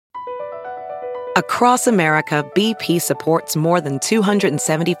Across America, BP supports more than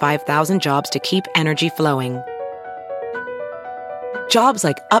 275,000 jobs to keep energy flowing. Jobs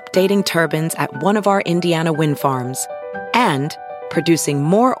like updating turbines at one of our Indiana wind farms and producing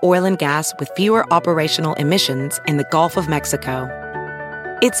more oil and gas with fewer operational emissions in the Gulf of Mexico.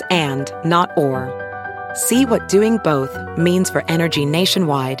 It's and, not or. See what doing both means for energy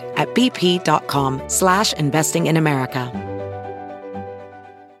nationwide at bp.com/investing in America.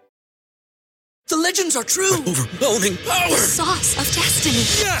 The legends are true. Overwhelming power! The sauce of destiny.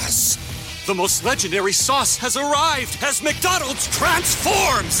 Yes! The most legendary sauce has arrived as McDonald's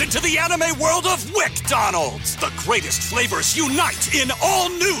transforms into the anime world of WickDonald's. The greatest flavors unite in all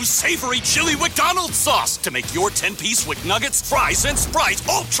new savory chili McDonald's sauce to make your 10-piece Wick Nuggets, fries, and Sprite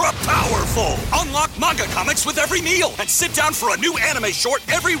ultra-powerful. Unlock manga comics with every meal and sit down for a new anime short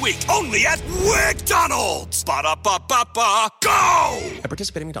every week only at WickDonald's. Ba-da-ba-ba-ba, go! At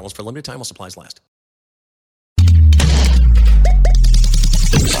participating McDonald's for a limited time while supplies last.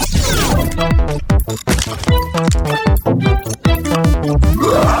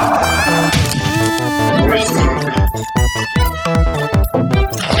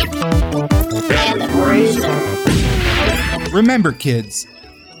 Remember, kids,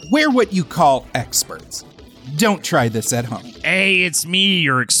 we're what you call experts. Don't try this at home. Hey, it's me,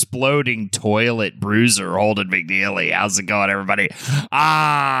 your exploding toilet bruiser, Holden McNeely. How's it going, everybody?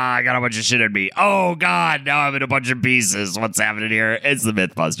 I got a bunch of shit in me. Oh, God, now I'm in a bunch of pieces. What's happening here? It's the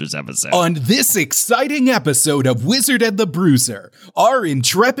Mythbusters episode. On this exciting episode of Wizard and the Bruiser, our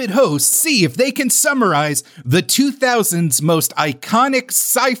intrepid hosts see if they can summarize the 2000s most iconic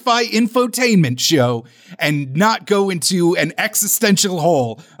sci-fi infotainment show and not go into an existential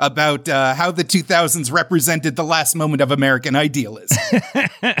hole about how the 2000s represented the last moment of American idealism.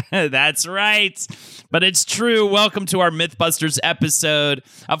 That's right. But it's true. Welcome to our Mythbusters episode.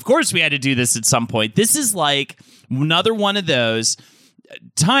 Of course, we had to do this at some point. This is like another one of those.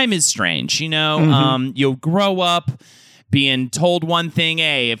 Time is strange, you know? Mm-hmm. You'll grow up being told one thing,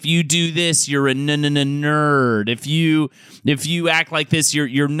 hey, if you do this, you're a nerd. If you act like this,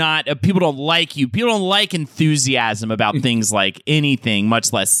 you're not. People don't like you. People don't like enthusiasm about things like anything,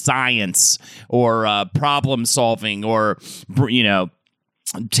 much less science or problem solving or, you know,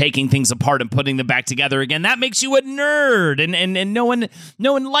 taking things apart and putting them back together again. That makes you a nerd, and no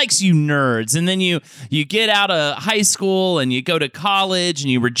one likes you nerds. And then you get out of high school and you go to college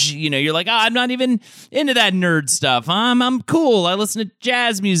and you're like, I'm not even into that nerd stuff. I'm cool. I listen to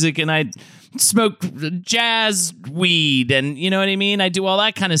jazz music and I smoke jazz weed, and you know what I mean? I do all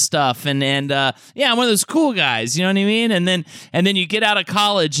that kind of stuff, and I'm one of those cool guys, you know what I mean? And then you get out of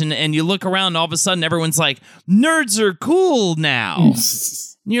college and you look around and all of a sudden everyone's like, nerds are cool now.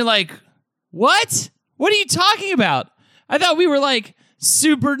 And you're like, what? What are you talking about? I thought we were like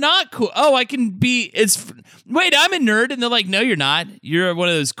super not cool. Oh, I can be, wait, I'm a nerd. And they're like, no, you're not. You're one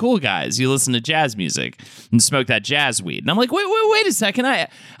of those cool guys. You listen to jazz music and smoke that jazz weed. And I'm like, wait a second.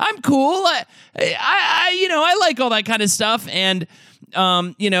 I'm cool. I like all that kind of stuff. And,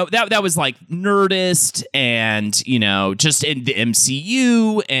 that was like Nerdist and, just in the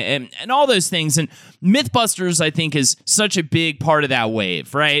MCU and all those things. And Mythbusters, I think, is such a big part of that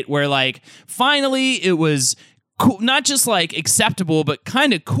wave, right? Where like, finally it was cool, not just like acceptable, but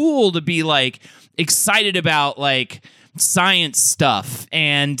kind of cool to be like excited about like science stuff.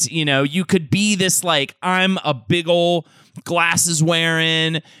 And, you could be this like, I'm a big old glasses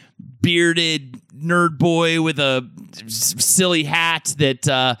wearing, bearded nerd boy with a silly hat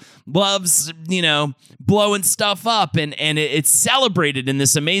that loves, blowing stuff up. And it's celebrated in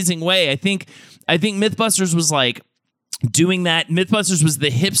this amazing way. I think Mythbusters was like, doing that. Mythbusters was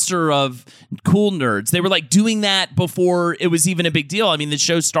the hipster of cool nerds. They were like doing that before it was even a big deal. I mean, the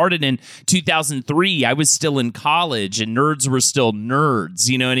show started in 2003. I was still in college and nerds were still nerds,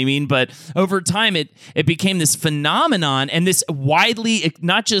 you know what I mean? But over time it became this phenomenon and this widely,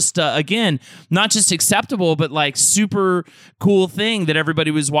 not just acceptable, but like super cool thing that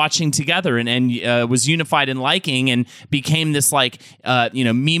everybody was watching together and was unified in liking and became this like,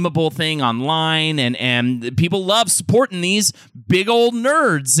 memeable thing online and people love supporting these big old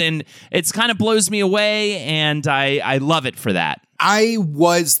nerds, and it's kind of blows me away, and I love it for that. I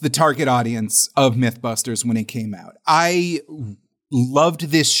was the target audience of Mythbusters when it came out. I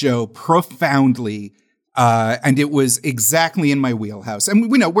loved this show profoundly, and it was exactly in my wheelhouse. And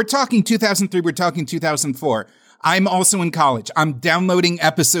we're talking 2003, we're talking 2004. I'm also in college. I'm downloading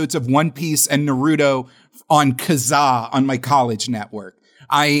episodes of One Piece and Naruto on Kazaa on my college network.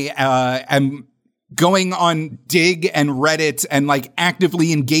 I am going on Dig and Reddit and like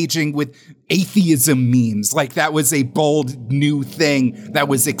actively engaging with atheism memes. Like that was a bold new thing that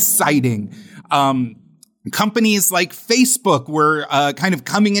was exciting. Companies like Facebook were kind of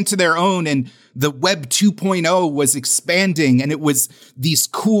coming into their own, and the Web 2.0 was expanding, and it was these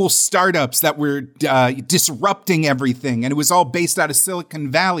cool startups that were disrupting everything, and it was all based out of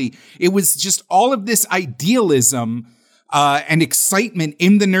Silicon Valley. It was just all of this idealism and excitement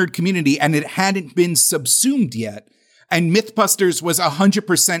in the nerd community, and it hadn't been subsumed yet. And Mythbusters was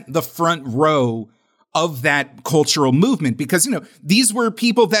 100% the front row of that cultural movement, because, you know, these were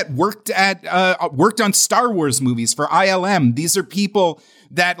people that worked on Star Wars movies for ILM. These are people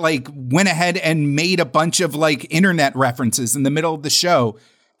that like went ahead and made a bunch of like internet references in the middle of the show.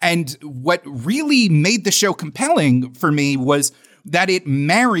 And what really made the show compelling for me was that it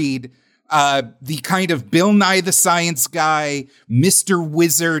married the kind of Bill Nye the Science Guy, Mr.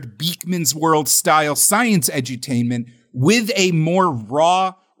 Wizard, Beakman's World style science edutainment with a more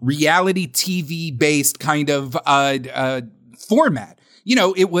raw reality TV based kind of format. You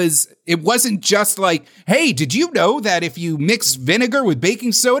know, it wasn't just like, hey, did you know that if you mix vinegar with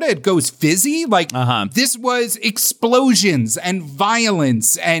baking soda, it goes fizzy? Like, This was explosions and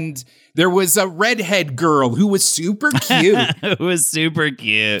violence, and there was a redhead girl who was super cute. It was super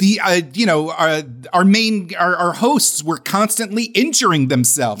cute. The our hosts were constantly injuring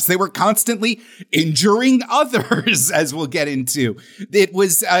themselves. They were constantly injuring others, as we'll get into. It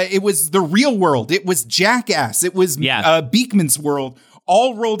was the Real World. It was Jackass. It was Beakman's World,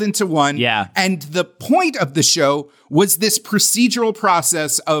 all rolled into one. Yeah. And the point of the show was this procedural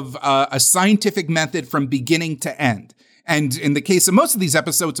process of a scientific method from beginning to end. And in the case of most of these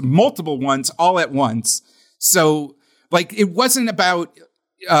episodes, multiple ones all at once. So, like, it wasn't about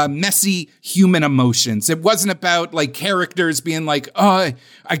messy human emotions. It wasn't about, like, characters being like, oh,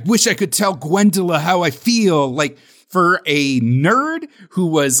 I wish I could tell Gwendola how I feel. Like, for a nerd who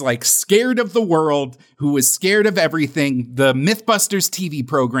was, like, scared of the world, who was scared of everything, the Mythbusters TV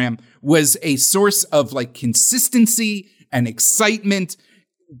program was a source of, like, consistency and excitement,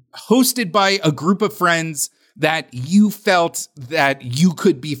 hosted by a group of friends that you felt that you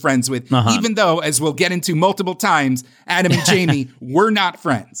could be friends with, even though, as we'll get into multiple times, Adam and Jamie were not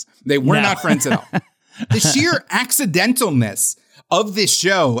friends. They were not friends at all. The sheer accidentalness of this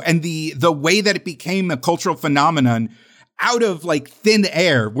show and the way that it became a cultural phenomenon out of like thin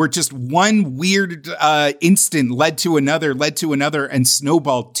air, where just one weird instant led to another, and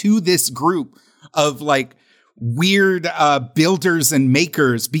snowballed to this group of like weird builders and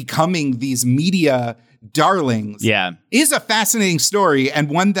makers becoming these media darlings, is a fascinating story, and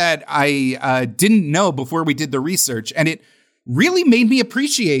one that I didn't know before we did the research, and it really made me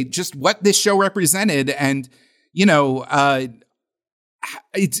appreciate just what this show represented. And you know,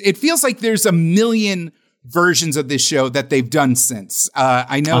 it feels like there's a million versions of this show that they've done since.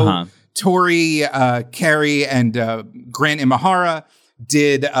 I know Tori, Carrie, and Grant Imahara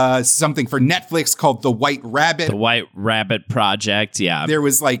did something for Netflix called The White Rabbit. The White Rabbit Project, yeah. There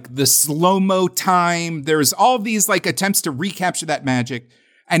was like the slow-mo time. There was all these like attempts to recapture that magic,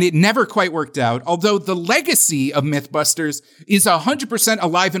 and it never quite worked out. Although the legacy of Mythbusters is 100%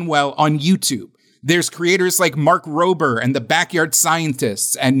 alive and well on YouTube. There's creators like Mark Rober and the Backyard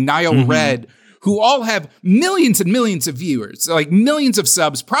Scientists and Niall Red, who all have millions and millions of viewers, like millions of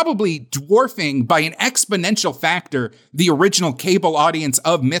subs, probably dwarfing by an exponential factor the original cable audience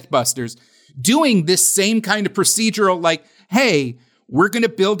of Mythbusters, doing this same kind of procedural, like, hey, we're going to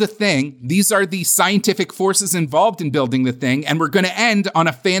build a thing. These are the scientific forces involved in building the thing, and we're going to end on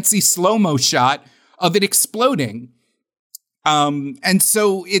a fancy slow-mo shot of it exploding. And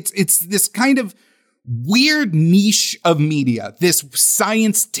so it's this kind of weird niche of media, this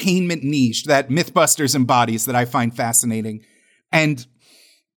science-tainment niche that Mythbusters embodies that I find fascinating. And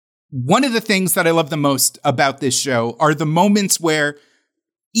one of the things that I love the most about this show are the moments where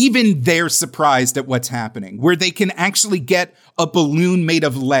even they're surprised at what's happening, where they can actually get a balloon made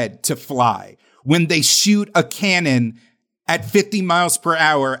of lead to fly, when they shoot a cannon at 50 miles per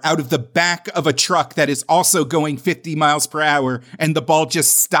hour out of the back of a truck that is also going 50 miles per hour, and the ball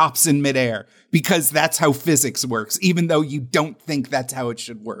just stops in midair, because that's how physics works, even though you don't think that's how it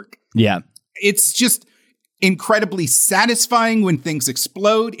should work. Yeah. It's just incredibly satisfying when things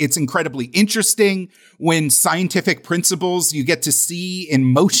explode. It's incredibly interesting when scientific principles you get to see in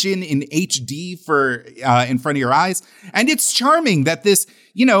motion in HD for in front of your eyes. And it's charming that this,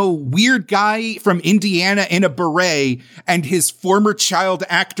 you know, weird guy from Indiana in a beret and his former child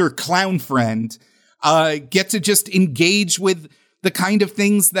actor clown friend get to just engage with the kind of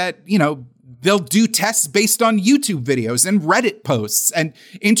things that, you know, they'll do tests based on YouTube videos and Reddit posts and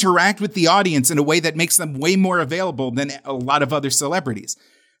interact with the audience in a way that makes them way more available than a lot of other celebrities.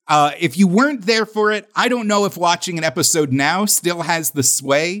 If you weren't there for it, I don't know if watching an episode now still has the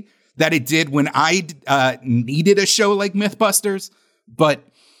sway that it did when I needed a show like Mythbusters. But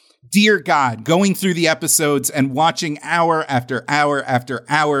dear God, going through the episodes and watching hour after hour after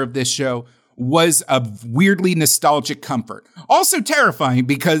hour of this show was a weirdly nostalgic comfort. Also terrifying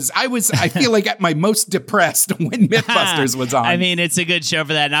because I feel like at my most depressed when Mythbusters was on. I mean, it's a good show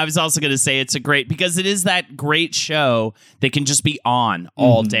for that. And I was also going to say it's a great, because it is that great show that can just be on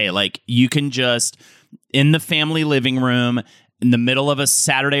all day. Like you can just, in the family living room, in the middle of a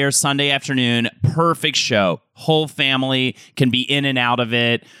Saturday or Sunday afternoon, perfect show. Whole family can be in and out of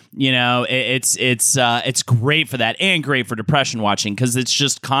it. You know, it's great for that, and great for depression watching, because it's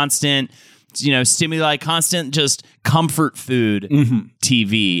just constant, you know, stimuli, constant just comfort food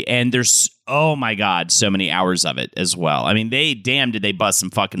TV. And there's, oh my God, so many hours of it as well. I mean, did they bust some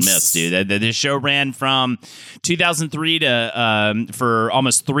fucking myths, dude. The show ran from 2003 to for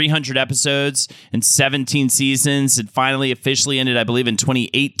almost 300 episodes and 17 seasons. It finally officially ended, I believe, in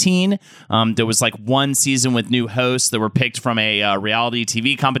 2018. There was like one season with new hosts that were picked from a reality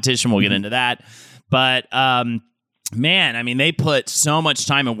TV competition. We'll get into that. But man, I mean, they put so much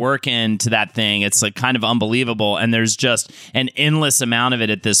time and work into that thing. It's like kind of unbelievable. And there's just an endless amount of it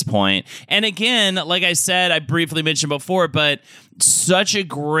at this point. And again, like I said, I briefly mentioned before, but such a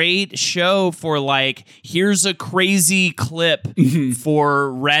great show for like, here's a crazy clip for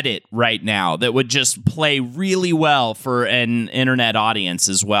Reddit right now that would just play really well for an internet audience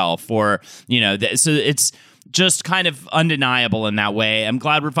as well. For, you know, so it's just kind of undeniable in that way. I'm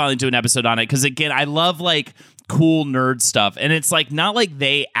glad we're finally doing an episode on it, because again, I love like cool nerd stuff, and it's like not like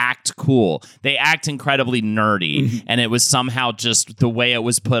they act cool, they act incredibly nerdy, and it was somehow just the way it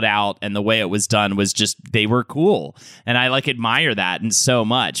was put out and the way it was done was just, they were cool, and I like admire that and so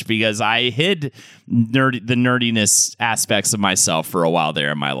much, because I hid the nerdiness aspects of myself for a while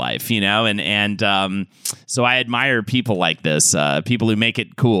there in my life, you know, and so I admire people like this, people who make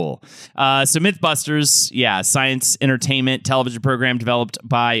it cool. So Mythbusters, science entertainment television program developed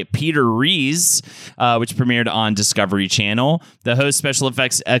by Peter Rees, which premiered on Discovery Channel. The host, special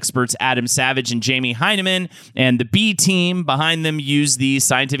effects experts Adam Savage and Jamie Heineman, and the B team behind them use the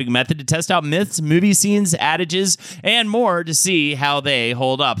scientific method to test out myths, movie scenes, adages, and more to see how they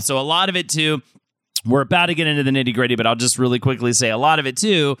hold up. So a lot of it too, we're about to get into the nitty-gritty, but I'll just really quickly say a lot of it,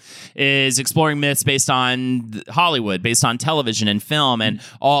 too, is exploring myths based on Hollywood, based on television and film. And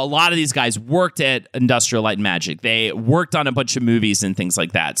a lot of these guys worked at Industrial Light and Magic. They worked on a bunch of movies and things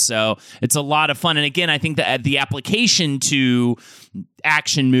like that. So it's a lot of fun. And again, I think that the application to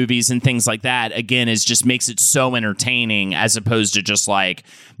action movies and things like that, again, is just makes it so entertaining, as opposed to just like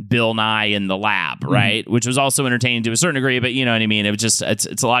Bill Nye in the lab, right? Which was also entertaining to a certain degree, but you know what I mean? It was just,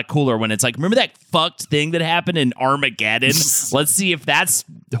 it's a lot cooler when it's like, remember that fucked thing that happened in Armageddon? Let's see if that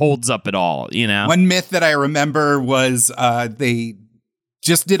holds up at all, you know? One myth that I remember was they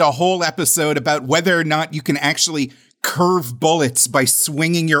just did a whole episode about whether or not you can actually curve bullets by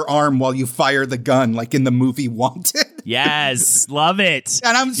swinging your arm while you fire the gun, like in the movie Wanted. Yes, love it.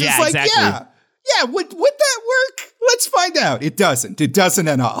 And I'm just like, exactly. Yeah, would that work? Let's find out. It doesn't. It doesn't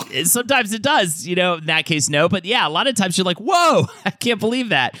at all. Sometimes it does, you know, in that case, no. But yeah, a lot of times you're like, whoa, I can't believe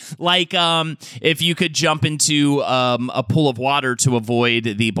that. Like if you could jump into a pool of water to avoid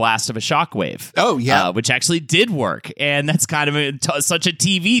the blast of a shockwave. Oh, yeah. Which actually did work. And that's kind of such a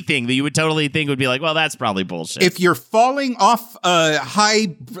TV thing that you would totally think would be like, well, that's probably bullshit. If you're falling off a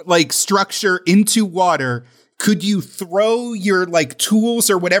high like structure into water, could you throw your like tools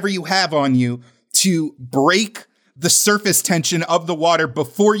or whatever you have on you to break the surface tension of the water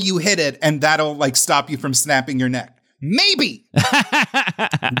before you hit it, and that'll like stop you from snapping your neck? Maybe.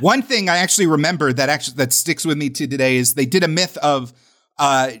 One thing I actually remember that sticks with me to today is they did a myth of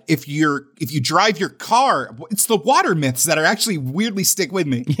if you drive your car, it's the water myths that are actually weirdly stick with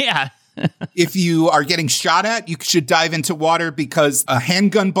me. Yeah. If you are getting shot at, you should dive into water, because a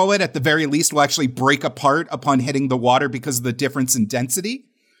handgun bullet at the very least will actually break apart upon hitting the water because of the difference in density.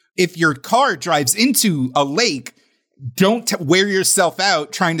 If your car drives into a lake, don't wear yourself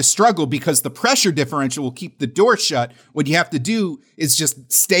out trying to struggle, because the pressure differential will keep the door shut. What you have to do is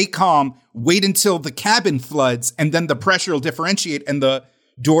just stay calm, wait until the cabin floods, and then the pressure will differentiate and the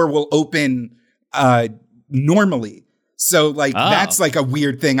door will open normally. So like that's like a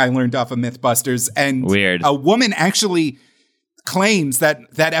weird thing I learned off of Mythbusters. And weird. A woman actually claims that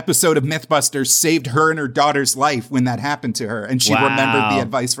episode of Mythbusters saved her and her daughter's life when that happened to her. And she remembered the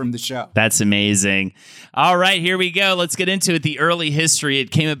advice from the show. That's amazing. All right, here we go. Let's get into it. The early history. It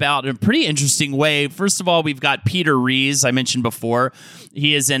came about in a pretty interesting way. First of all, we've got Peter Rees, I mentioned before.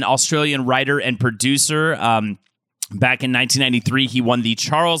 He is an Australian writer and producer. Back in 1993, he won the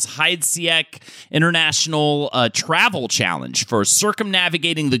Charles Heidsieck International Travel Challenge for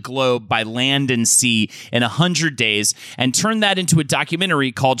circumnavigating the globe by land and sea in 100 days and turned that into a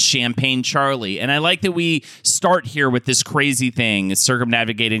documentary called Champagne Charlie. And I like that we start here with this crazy thing,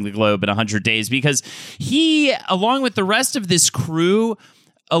 circumnavigating the globe in 100 days, because he, along with the rest of this crew,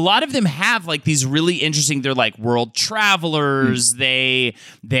 a lot of them have like these really interesting, they're like world travelers. They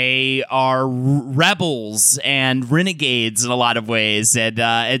are rebels and renegades in a lot of ways. And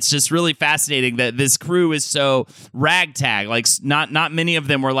it's just really fascinating that this crew is so ragtag. Like not many of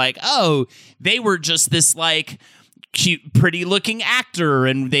them were like, oh, they were just this like cute, pretty looking actor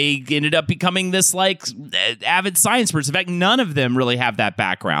and they ended up becoming this like avid science person. In fact, none of them really have that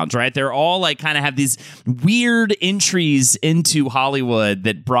background, right? They're all like kind of have these weird entries into Hollywood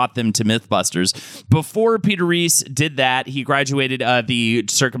that brought them to Mythbusters. Before Peter Rees did that, he graduated the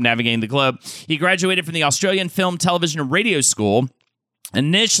Circumnavigating the Globe. He graduated from the Australian Film, Television, and Radio School.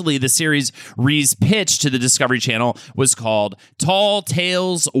 Initially, the series Rees pitched to the Discovery Channel was called Tall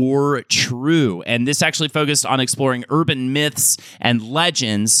Tales or True, and this actually focused on exploring urban myths and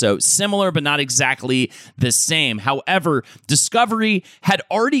legends, so similar but not exactly the same. However, Discovery had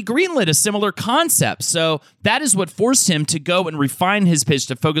already greenlit a similar concept, so that is what forced him to go and refine his pitch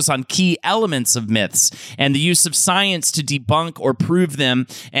to focus on key elements of myths and the use of science to debunk or prove them,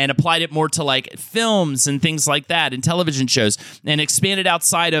 and applied it more to like films and things like that and television shows, and expanded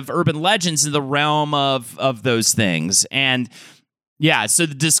outside of urban legends in the realm of those things. And yeah, so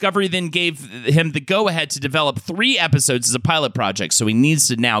the Discovery then gave him the go-ahead to develop 3 episodes as a pilot project, so he needs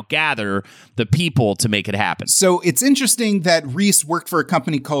to now gather the people to make it happen. So it's interesting that Rees worked for a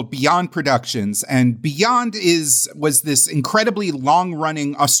company called Beyond Productions, and Beyond was this incredibly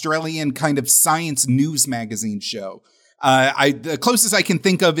long-running Australian kind of science news magazine show. The closest I can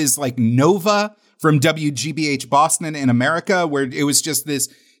think of is like Nova from WGBH Boston in America, where it was just this,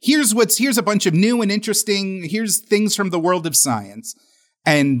 here's a bunch of new and interesting, here's things from the world of science.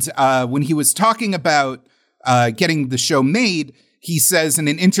 And when he was talking about getting the show made, he says in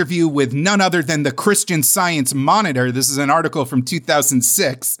an interview with none other than the Christian Science Monitor, this is an article from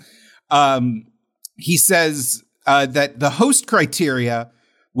 2006, he says that the host criteria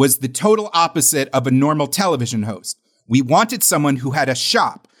was the total opposite of a normal television host. We wanted someone who had a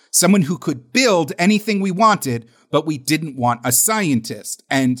shop, someone who could build anything we wanted, but we didn't want a scientist.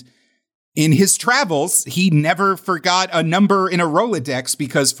 And in his travels, he never forgot a number in a Rolodex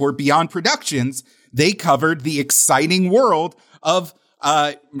because for Beyond Productions, they covered the exciting world of,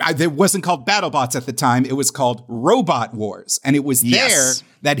 it wasn't called BattleBots at the time, it was called Robot Wars. And it was there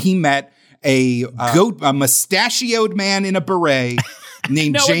that he met a mustachioed man in a beret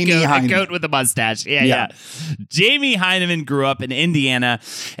named Jamie Heineman. A goat with a mustache. Yeah. Jamie Heineman grew up in Indiana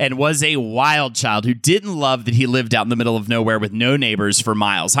and was a wild child who didn't love that he lived out in the middle of nowhere with no neighbors for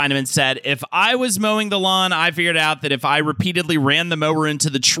miles. Heineman said, if I was mowing the lawn, I figured out that if I repeatedly ran the mower into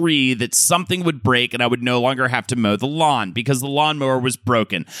the tree, that something would break and I would no longer have to mow the lawn because the lawnmower was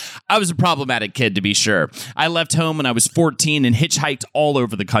broken. I was a problematic kid, to be sure. I left home when I was 14 and hitchhiked all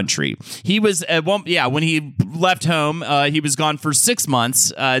over the country. He was, when he left home, he was gone for 6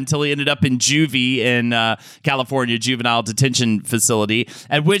 months until he ended up in juvie in California, juvenile detention facility,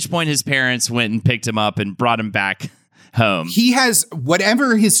 at which point his parents went and picked him up and brought him back home. He has,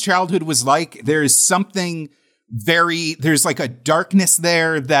 whatever his childhood was like, there's something there's like a darkness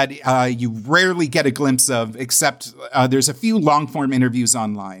there that you rarely get a glimpse of, except there's a few long-form interviews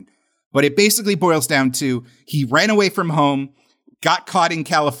online. But it basically boils down to he ran away from home, got caught in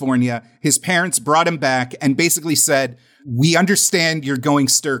California, his parents brought him back and basically said, we understand you're going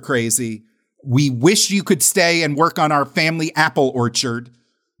stir crazy. We wish you could stay and work on our family apple orchard,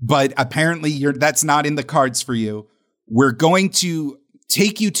 but apparently that's not in the cards for you. We're going to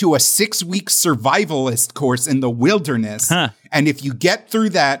take you to a 6-week survivalist course in the wilderness. And if you get through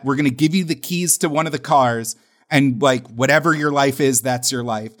that, we're going to give you the keys to one of the cars. And like, whatever your life is, that's your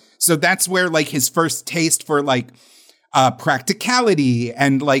life. So that's where like his first taste for like practicality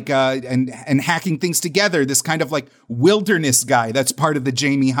and like and hacking things together, this kind of like wilderness guy that's part of the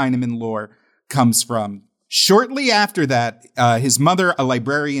Jamie Heineman lore, comes from. Shortly after that, his mother, a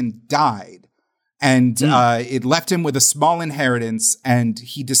librarian, died, and it left him with a small inheritance, and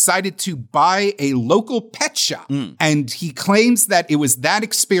he decided to buy a local pet shop. And he claims that it was that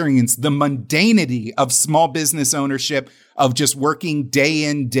experience, the mundanity of small business ownership, of just working day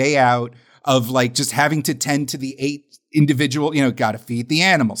in, day out, of like just having to tend to the 8 individual, got to feed the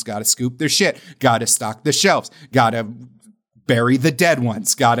animals, got to scoop their shit, got to stock the shelves, got to bury the dead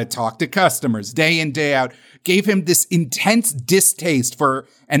ones, gotta talk to customers day in, day out, gave him this intense distaste for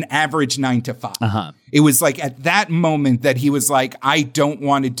an average 9 to 5. Uh-huh. It was like at that moment that he was like, I don't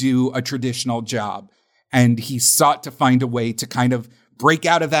want to do a traditional job. And he sought to find a way to kind of break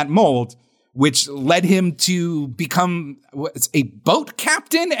out of that mold, which led him to become a boat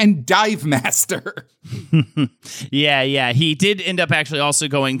captain and dive master. Yeah. He did end up actually also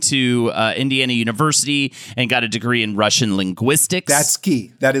going to Indiana University and got a degree in Russian linguistics. That's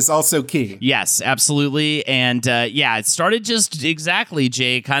key. That is also key. Yes, absolutely. And it started just exactly,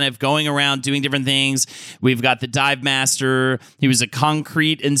 Jay, kind of going around doing different things. We've got the dive master. He was a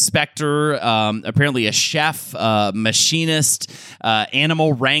concrete inspector, apparently a chef, machinist,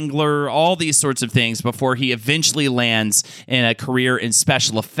 animal wrangler, all these sorts of things before he eventually lands in a career in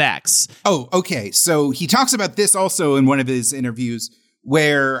special effects. Oh, okay. So he talks about this also in one of his interviews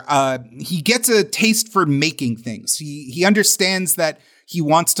where he gets a taste for making things. He understands that he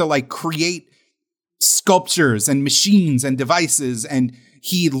wants to like create sculptures and machines and devices. And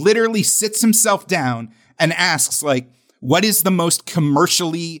he literally sits himself down and asks like, what is the most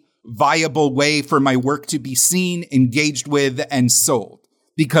commercially viable way for my work to be seen, engaged with, and sold?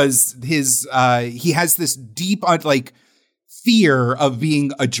 Because he has this deep like fear of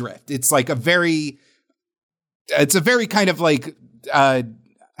being adrift. It's a very kind of like I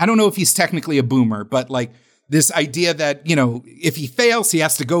don't know if he's technically a boomer, but like this idea that, you know, if he fails, he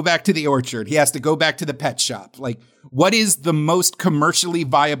has to go back to the orchard. He has to go back to the pet shop. Like, what is the most commercially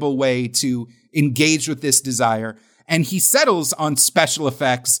viable way to engage with this desire? And he settles on special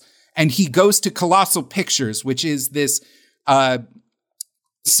effects, and he goes to Colossal Pictures, which is this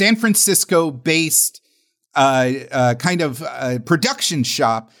San Francisco-based kind of production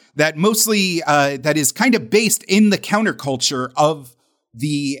shop that mostly that is kind of based in the counterculture of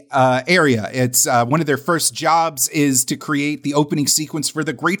the area. It's one of their first jobs is to create the opening sequence for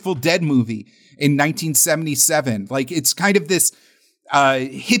the Grateful Dead movie in 1977. Like, it's kind of this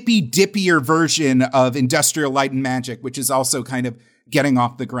hippy-dippier version of Industrial Light and Magic, which is also kind of getting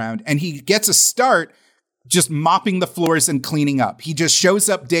off the ground. And he gets a start just mopping the floors and cleaning up. He just shows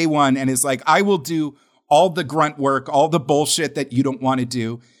up day one and is like, I will do all the grunt work, all the bullshit that you don't want to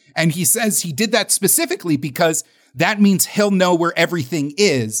do. And he says he did that specifically because that means he'll know where everything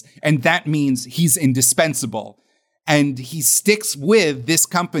is. And that means he's indispensable. And he sticks with this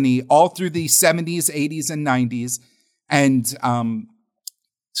company all through the 70s, 80s, and 90s. And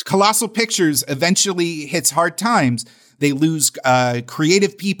Colossal Pictures eventually hits hard times. They lose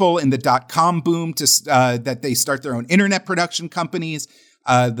creative people in the .com boom to that they start their own internet production companies.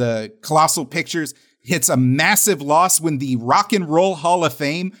 The Colossal Pictures hits a massive loss when the Rock and Roll Hall of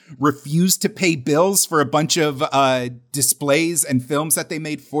Fame refused to pay bills for a bunch of displays and films that they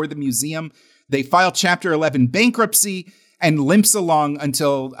made for the museum. They file Chapter 11 bankruptcy and limps along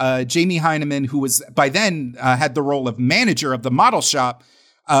until Jamie Heineman, who was by then had the role of manager of the model shop,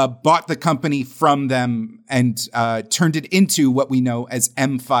 bought the company from them and turned it into what we know as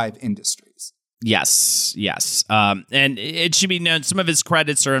M5 Industries. Yes. And it should be known, some of his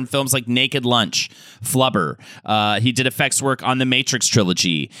credits are in films like Naked Lunch, Flubber. He did effects work on the Matrix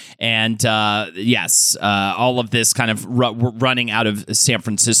trilogy. And all of this kind of running out of San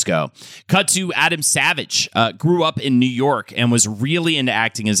Francisco. Cut to Adam Savage, grew up in New York and was really into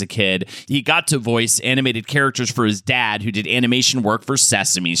acting as a kid. He got to voice animated characters for his dad, who did animation work for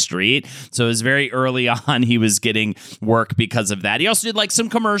Sesame Street. So it was very early on he was getting work because of that. He also did like some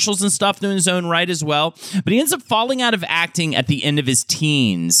commercials and stuff in his own right as well, but he ends up falling out of acting at the end of his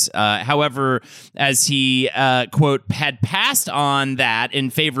teens. However, as he, quote, had passed on that in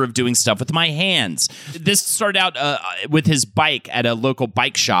favor of doing stuff with my hands. This started out with his bike at a local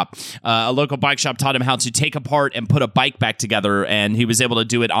bike shop. A local bike shop taught him how to take apart and put a bike back together, and he was able to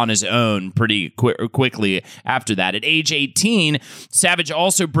do it on his own pretty quickly after that. At age 18, Savage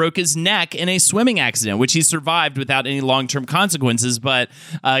also broke his neck in a swimming accident, which he survived without any long-term consequences, but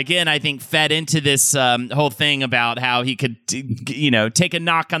again, I think fed into this whole thing about how he could, take a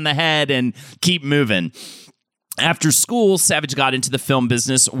knock on the head and keep moving. After school, Savage got into the film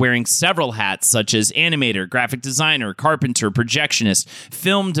business wearing several hats such as animator, graphic designer, carpenter, projectionist,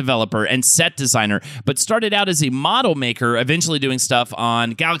 film developer, and set designer, but started out as a model maker, eventually doing stuff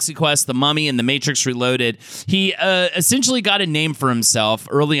on Galaxy Quest, The Mummy, and The Matrix Reloaded. He essentially got a name for himself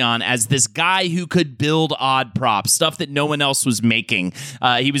early on as this guy who could build odd props, stuff that no one else was making.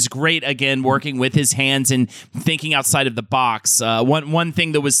 He was great, again, working with his hands and thinking outside of the box. One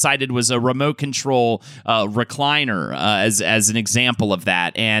thing that was cited was a remote control recliner as an example of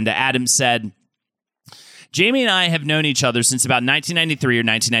that. And Adam said, Jamie and I have known each other since about 1993 or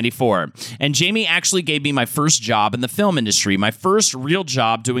 1994, and Jamie actually gave me my first job in the film industry, my first real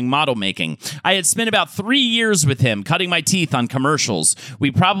job doing model making. I had spent about 3 years with him cutting my teeth on commercials.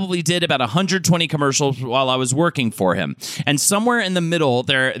 We probably did about 120 commercials while I was working for him. And somewhere in the middle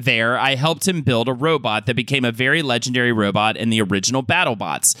there, I helped him build a robot that became a very legendary robot in the original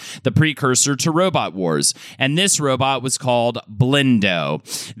BattleBots, the precursor to Robot Wars. And this robot was called Blindo.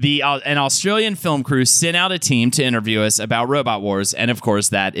 An Australian film crew sent out a team to interview us about Robot Wars, and of course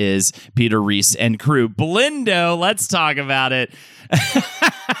that is Peter Reese and crew. Blindo, let's talk about it.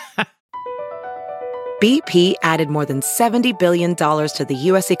 BP added more than $70 billion to the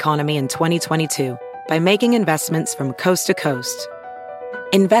U.S. economy in 2022 by making investments from coast to coast.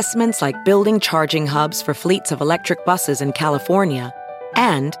 Investments like building charging hubs for fleets of electric buses in California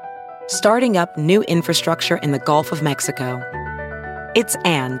and starting up new infrastructure in the Gulf of Mexico. It's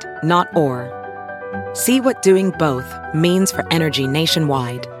and, not or. See what doing both means for energy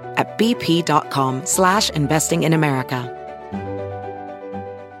nationwide at bp.com/investing in America.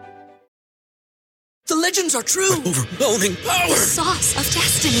 The legends are true. Overwhelming power! The sauce of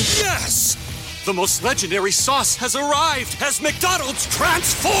destiny. Yes! The most legendary sauce has arrived as McDonald's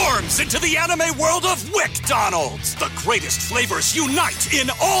transforms into the anime world of WickDonald's. The greatest flavors unite in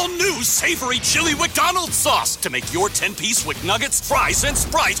all new savory chili McDonald's sauce to make your 10-piece Wick Nuggets, fries, and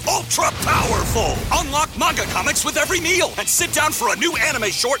Sprite ultra-powerful. Unlock manga comics with every meal and sit down for a new anime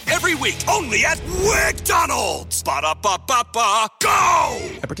short every week only at WickDonald's. Ba-da-ba-ba-ba, go!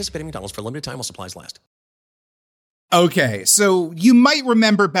 At participating McDonald's for a limited time while supplies last. Okay, so you might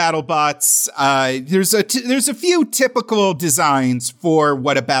remember BattleBots. There's a few typical designs for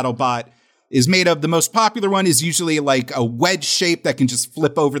what a BattleBot is made of. The most popular one is usually like a wedge shape that can just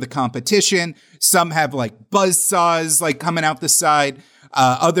flip over the competition. Some have like buzzsaws like coming out the side.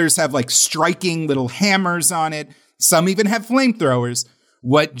 Others have like striking little hammers on it. Some even have flamethrowers.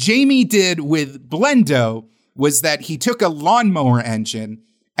 What Jamie did with Blindo was that he took a lawnmower engine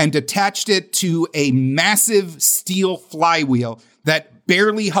and attached it to a massive steel flywheel that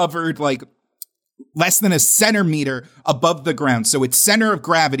barely hovered like less than a centimeter above the ground. So its center of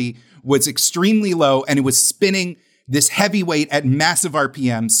gravity was extremely low and it was spinning this heavyweight at massive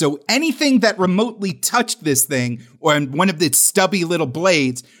RPM. So anything that remotely touched this thing or one of its stubby little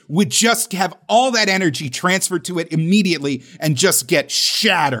blades would just have all that energy transferred to it immediately and just get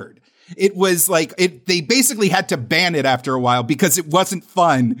shattered. It was like, they basically had to ban it after a while because it wasn't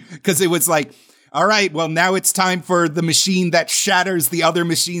fun. Because it was like, all right, well, now it's time for the machine that shatters the other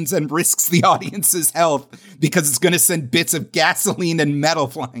machines and risks the audience's health because it's going to send bits of gasoline and metal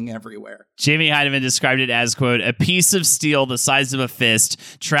flying everywhere. Jamie Heineman described it as, quote, a piece of steel the size of a fist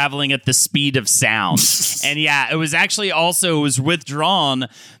traveling at the speed of sound. And yeah, it was withdrawn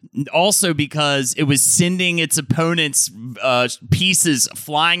also because it was sending its opponent's pieces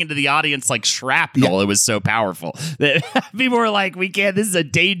flying into the audience like shrapnel. Yeah. It was so powerful that people were like, this is a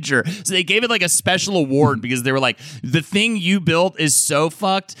danger. So they gave it like a special award because they were like, the thing you built is so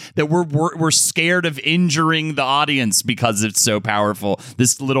fucked that we're scared of injuring the audience because it's so powerful,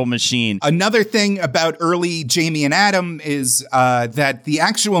 this little machine. Another thing about early Jamie and Adam is that the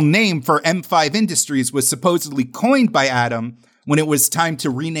actual name for M5 Industries was supposedly coined by Adam when it was time to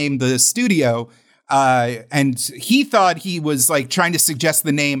rename the studio. And he thought he was like trying to suggest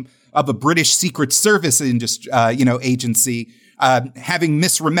the name of a British Secret Service agency, having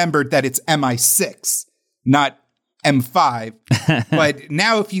misremembered that it's MI6, not M5. But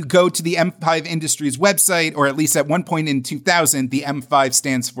now if you go to the M5 Industries website, or at least at one point in 2000, the M5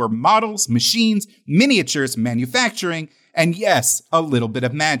 stands for models, machines, miniatures, manufacturing, and yes, a little bit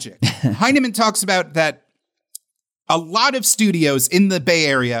of magic. Heineman talks about that a lot of studios in the Bay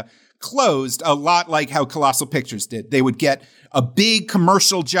Area closed a lot like how Colossal Pictures did. They would get a big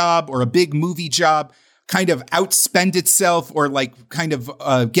commercial job or a big movie job, kind of outspend itself or like kind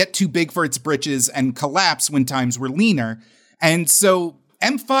of get too big for its britches and collapse when times were leaner. And so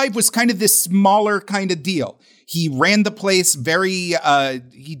M5 was kind of this smaller kind of deal. He ran the place very,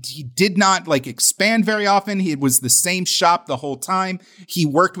 he did not like expand very often. It was the same shop the whole time. He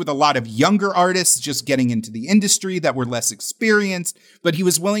worked with a lot of younger artists just getting into the industry that were less experienced, but he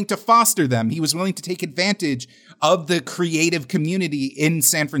was willing to foster them. He was willing to take advantage of the creative community in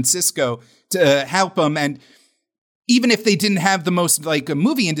San Francisco to help them. And even if they didn't have the most like a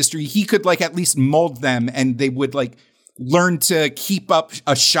movie industry, he could like at least mold them and they would like learn to keep up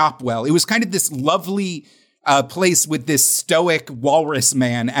a shop well. It was kind of this lovely place with this stoic walrus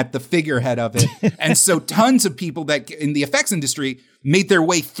man at the figurehead of it. And so tons of people that in the effects industry made their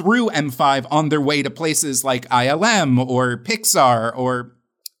way through M5 on their way to places like ILM or Pixar or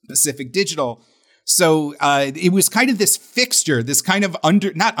Pacific Digital. So it was kind of this fixture, this kind of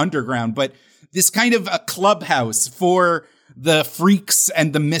not underground, but this kind of a clubhouse for the freaks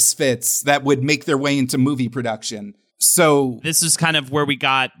and the misfits that would make their way into movie production. So this is kind of where we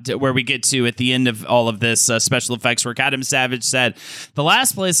get to at the end of all of this special effects work. Adam Savage said, "The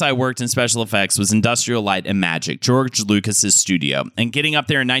last place I worked in special effects was Industrial Light and Magic, George Lucas's studio. And getting up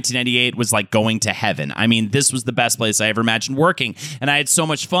there in 1998 was like going to heaven. I mean, this was the best place I ever imagined working, and I had so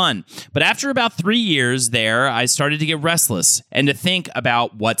much fun. But after about 3 years there, I started to get restless and to think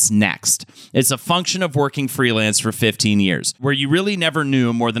about what's next. It's a function of working freelance for 15 years, where you really never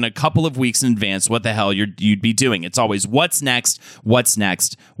knew more than a couple of weeks in advance what the hell you'd be doing. It's always what's next, what's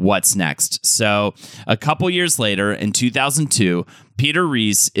next, what's next." So a couple years later, in 2002, Peter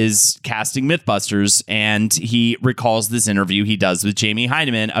Reese is casting Mythbusters, and he recalls this interview he does with Jamie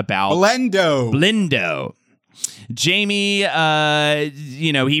Heineman about Blendo. Jamie,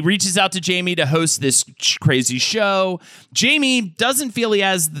 he reaches out to Jamie to host this crazy show. Jamie doesn't feel he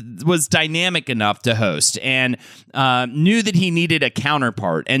was dynamic enough to host, and knew that he needed a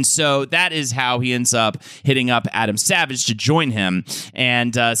counterpart. And so that is how he ends up hitting up Adam Savage to join him.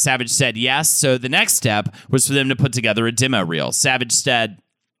 And Savage said yes. So the next step was for them to put together a demo reel. Savage said,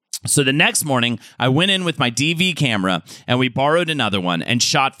 "So the next morning, I went in with my DV camera, and we borrowed another one and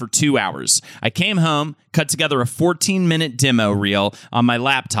shot for 2 hours. I came home, cut together a 14-minute demo reel on my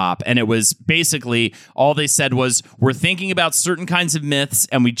laptop, and it was basically all they said was, 'We're thinking about certain kinds of myths,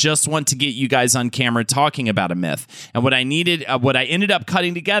 and we just want to get you guys on camera talking about a myth.' And what I ended up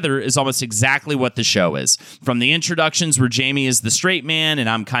cutting together is almost exactly what the show is. From the introductions where Jamie is the straight man and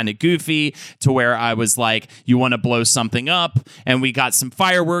I'm kind of goofy, to where I was like, 'You want to blow something up?' And we got some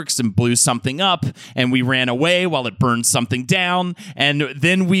fireworks and blew something up, and we ran away while it burned something down, and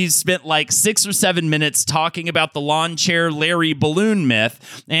then we spent like 6 or 7 minutes talking about the lawn chair Larry balloon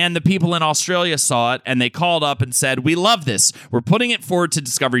myth, and the people in Australia saw it, and they called up and said, 'We love this. We're putting it forward to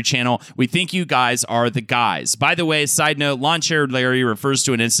Discovery Channel. We think you guys are the guys.' By the way, side note, lawn chair Larry refers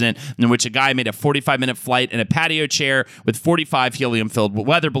to an incident in which a guy made a 45-minute flight in a patio chair with 45 helium-filled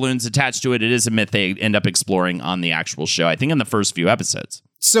weather balloons attached to it. It is a myth they end up exploring on the actual show, I think in the first few episodes.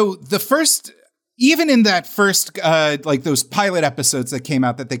 So even in that first, those pilot episodes that came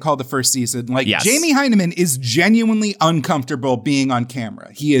out that they called the first season, yes. Jamie Heineman is genuinely uncomfortable being on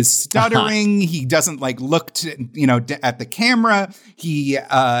camera. He is stuttering. He doesn't look at the camera. He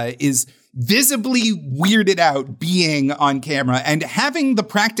is visibly weirded out being on camera, and having the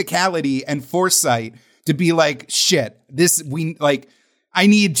practicality and foresight to be like, shit, I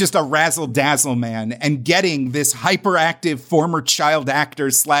need just a razzle-dazzle man, and getting this hyperactive former child actor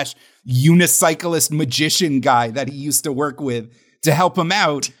 / unicyclist magician guy that he used to work with to help him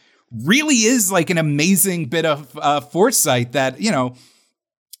out really is like an amazing bit of foresight that,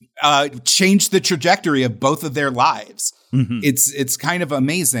 changed the trajectory of both of their lives. Mm-hmm. It's kind of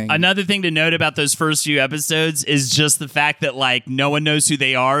amazing. Another thing to note about those first few episodes is just the fact that no one knows who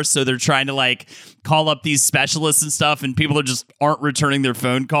they are, so they're trying to call up these specialists and stuff, and people aren't returning their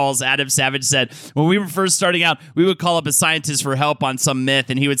phone calls. Adam Savage said, when we were first starting out, we would call up a scientist for help on some myth,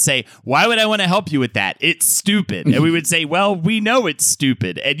 and he would say, "Why would I want to help you with that? It's stupid." And we would say, "Well, we know it's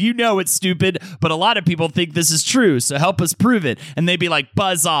stupid, and you know it's stupid, but a lot of people think this is true, so help us prove it." And they'd be like,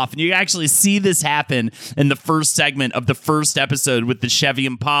 "Buzz off." And you actually see this happen in the first segment of the first episode with the Chevy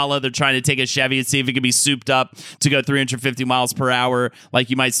Impala. They're trying to take a Chevy and see if it can be souped up to go 350 miles per hour like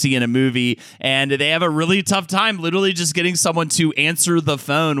you might see in a movie. And they have a really tough time literally just getting someone to answer the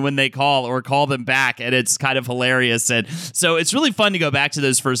phone when they call or call them back. And it's kind of hilarious. And so it's really fun to go back to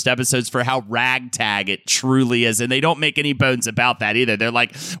those first episodes for how ragtag it truly is. And they don't make any bones about that either. They're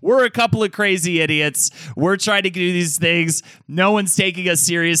like, we're a couple of crazy idiots. We're trying to do these things. No one's taking us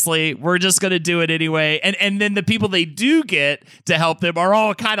seriously. We're just going to do it anyway. And then the people they do get to help them are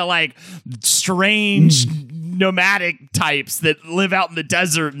all kind of like strange nomadic types that live out in the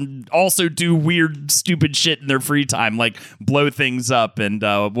desert and also do weird, stupid shit in their free time, like blow things up and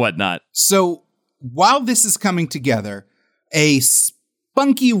whatnot. So while this is coming together, a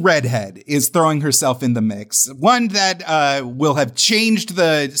spunky redhead is throwing herself in the mix. One that will have changed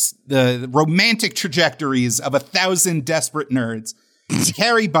the romantic trajectories of 1,000 desperate nerds.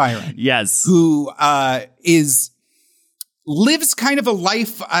 Carrie Byron. Yes. Who lives kind of a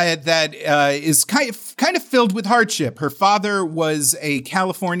life that is kind of filled with hardship. Her father was a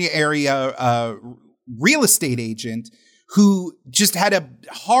California area real estate agent who just had a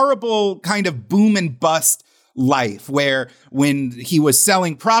horrible kind of boom and bust life, where when he was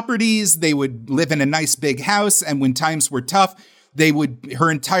selling properties, they would live in a nice big house, and when times were tough,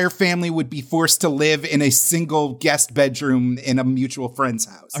 her entire family would be forced to live in a single guest bedroom in a mutual friend's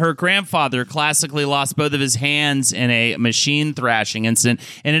house. Her grandfather classically lost both of his hands in a machine thrashing incident,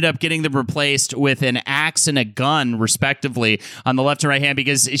 ended up getting them replaced with an axe and a gun, respectively, on the left and right hand,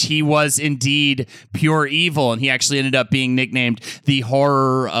 because he was indeed pure evil, and he actually ended up being nicknamed the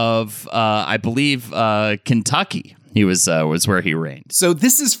Horror of, I believe, Kentucky. He was where he reigned. So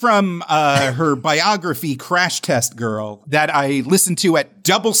this is from her biography, Crash Test Girl, that I listened to at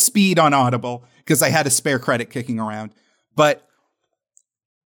double speed on Audible because I had a spare credit kicking around. But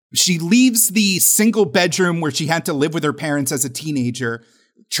she leaves the single bedroom where she had to live with her parents as a teenager,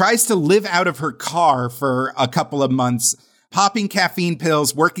 tries to live out of her car for a couple of months, popping caffeine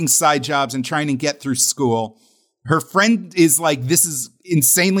pills, working side jobs, and trying to get through school. Her friend is like, this is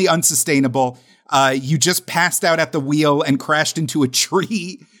insanely unsustainable. You just passed out at the wheel and crashed into a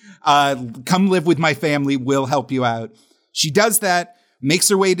tree. Come live with my family. We'll help you out. She does that, makes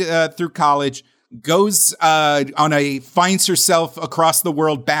her way through college, finds herself across the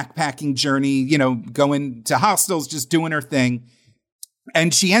world backpacking journey, going to hostels, just doing her thing.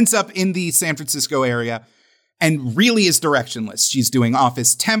 And she ends up in the San Francisco area and really is directionless. She's doing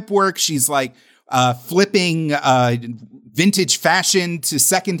office temp work. She's like flipping vintage fashion to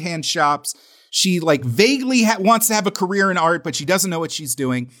secondhand shops. She like vaguely wants to have a career in art, but she doesn't know what she's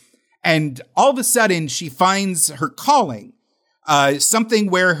doing. And all of a sudden she finds her calling, something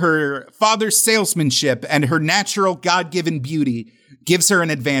where her father's salesmanship and her natural God-given beauty gives her an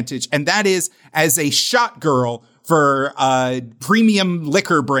advantage. And that is as a shot girl for premium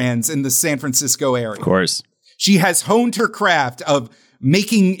liquor brands in the San Francisco area. Of course. She has honed her craft of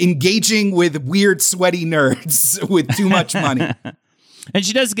engaging with weird, sweaty nerds with too much money. And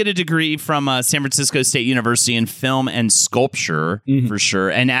she does get a degree from San Francisco State University in film and sculpture, for sure.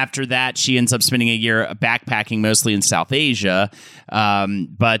 And after that, she ends up spending a year backpacking, mostly in South Asia.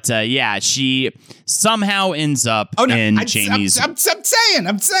 She somehow ends up in Jamie's... I'm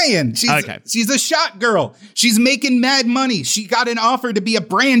saying. She's a shot girl. She's making mad money. She got an offer to be a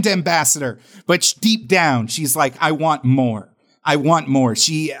brand ambassador. But deep down, she's like, I want more.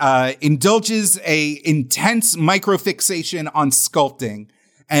 She indulges a intense microfixation on sculpting.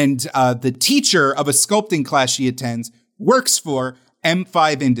 And the teacher of a sculpting class she attends works for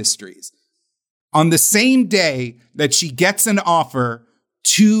M5 Industries. On the same day that she gets an offer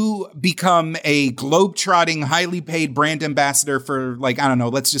to become a globe-trotting, highly paid brand ambassador for,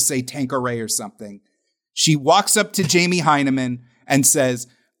 let's just say Tanqueray or something, she walks up to Jamie Heineman and says,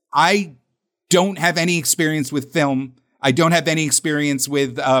 I don't have any experience with film. I don't have any experience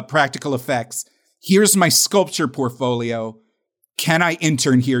with practical effects. Here's my sculpture portfolio. Can I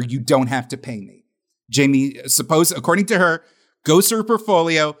intern here? You don't have to pay me. Jamie, according to her, goes through her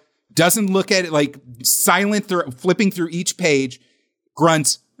portfolio, doesn't look at it, flipping through each page,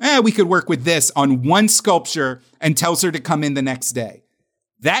 grunts, we could work with this on one sculpture, and tells her to come in the next day.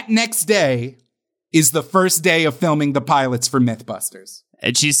 That next day is the first day of filming the pilots for Mythbusters.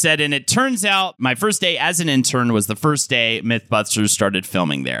 And she said, and it turns out my first day as an intern was the first day Mythbusters started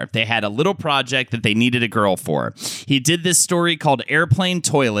filming there. They had a little project that they needed a girl for. He did this story called Airplane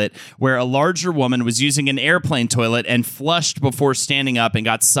Toilet, where a larger woman was using an airplane toilet and flushed before standing up and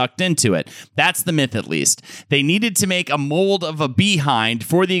got sucked into it. That's the myth, at least. They needed to make a mold of a behind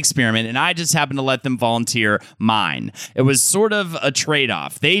for the experiment, and I just happened to let them volunteer mine. It was sort of a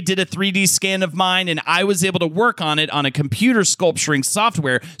trade-off. They did a 3D scan of mine, and I was able to work on it on a computer sculpturing software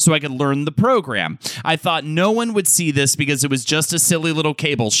so I could learn the program. I thought no one would see this because it was just a silly little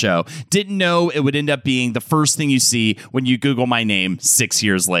cable show. Didn't know it would end up being the first thing you see when you Google my name 6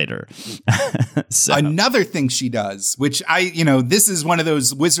 years later. Another thing she does, which this is one of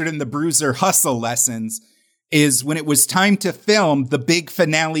those Wizard and the Bruiser hustle lessons, is when it was time to film the big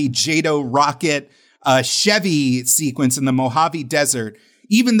finale JATO rocket Chevy sequence in the Mojave Desert,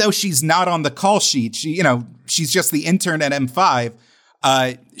 even though she's not on the call sheet, she's just the intern at M5,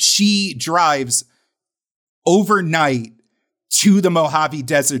 she drives overnight to the Mojave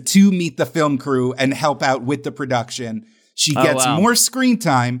Desert to meet the film crew and help out with the production. She gets more screen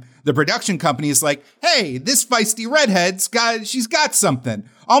time. The production company is like, hey, this feisty redhead's she's got something.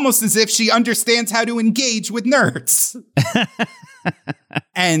 Almost as if she understands how to engage with nerds.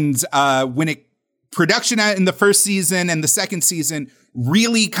 And production in the first season and the second season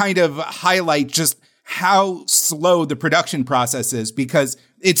really kind of highlight just how slow the production process is, because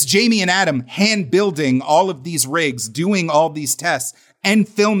it's Jamie and Adam hand building all of these rigs, doing all these tests and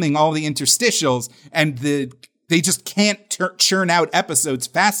filming all the interstitials. And they just can't churn out episodes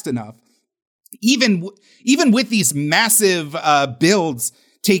fast enough. Even with these massive builds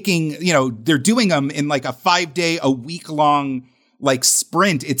taking, they're doing them in like a 5-day, a week long like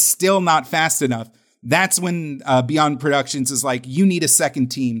sprint, it's still not fast enough. That's when Beyond Productions is like, you need a second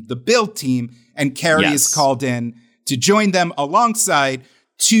team, the build team. And Carrie is called in to join them alongside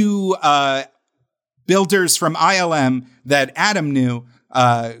two builders from ILM that Adam knew,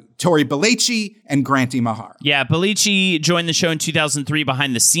 Tori Belleci and Grant Imahara. Yeah, Belleci joined the show in 2003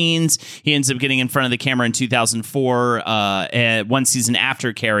 behind the scenes. He ends up getting in front of the camera in 2004, one season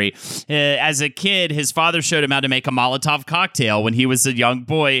after Carrie. As a kid, his father showed him how to make a Molotov cocktail when he was a young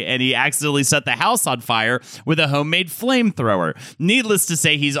boy, and he accidentally set the house on fire with a homemade flamethrower. Needless to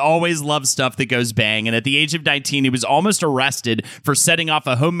say, he's always loved stuff that goes bang, and at the age of 19, he was almost arrested for setting off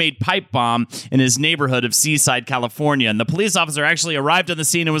a homemade pipe bomb in his neighborhood of Seaside, California. And the police officer actually arrived on the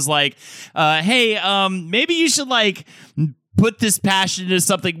scene and was like, hey, maybe you should put this passion into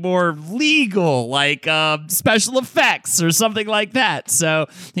something more legal, like special effects or something like that. So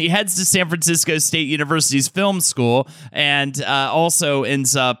he heads to San Francisco State University's film school and also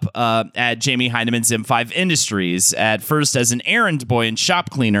ends up at Jamie Heinemann's M5 Industries, at first as an errand boy and shop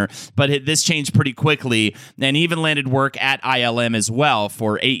cleaner, but this changed pretty quickly, and even landed work at ILM as well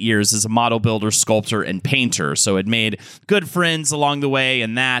for 8 years as a model builder, sculptor, and painter. So it made good friends along the way,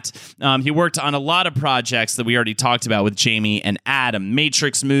 and that he worked on a lot of projects that we already talked about with Jamie and Adam,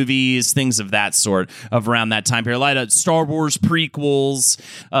 Matrix movies, things of that sort of around that time period. A lot of Star Wars prequels,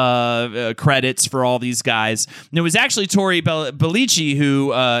 credits for all these guys. And it was actually Tori Belleci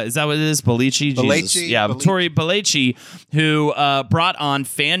who, is that what it is? Belleci? Belleci? Yeah, Belleci. Tori Belleci, who brought on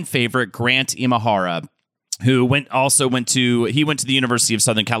fan favorite Grant Imahara, who went to the University of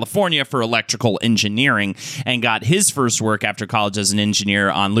Southern California for electrical engineering and got his first work after college as an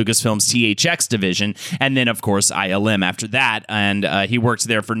engineer on Lucasfilm's THX division, and then, of course, ILM after that. And he worked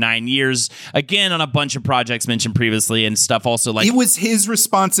there for 9 years, again, on a bunch of projects mentioned previously and stuff also like... It was his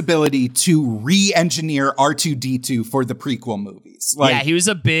responsibility to re-engineer R2-D2 for the prequel movies. Yeah, he was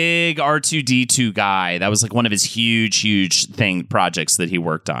a big R2-D2 guy. That was like one of his huge projects that he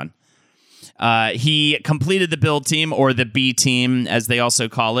worked on. He completed the build team, or the B team, as they also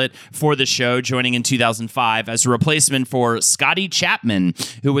call it, for the show, joining in 2005 as a replacement for Scotty Chapman,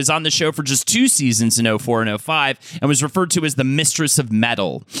 who was on the show for just 2 seasons in 04 and 05 and was referred to as the Mistress of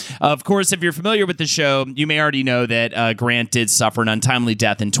Metal. Of course, if you're familiar with the show, you may already know that Grant did suffer an untimely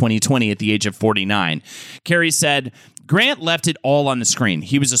death in 2020 at the age of 49. Carrie said, Grant left it all on the screen.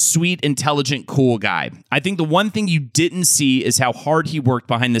 He was a sweet, intelligent, cool guy. I think the one thing you didn't see is how hard he worked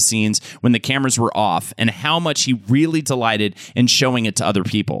behind the scenes when the cameras were off, and how much he really delighted in showing it to other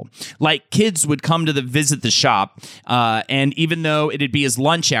people. Like, kids would come to visit the shop, and even though it'd be his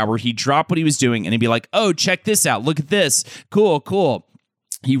lunch hour, he'd drop what he was doing and he'd be like, oh, check this out. Look at this. Cool.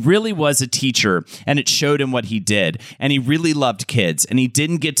 He really was a teacher, and it showed him what he did. And he really loved kids, and he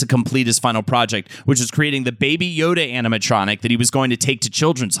didn't get to complete his final project, which was creating the Baby Yoda animatronic that he was going to take to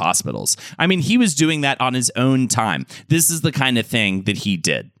children's hospitals. I mean, he was doing that on his own time. This is the kind of thing that he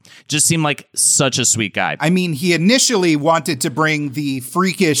did. Just seemed like such a sweet guy. I mean, he initially wanted to bring the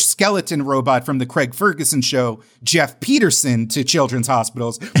freakish skeleton robot from the Craig Ferguson show, Jeff Peterson, to children's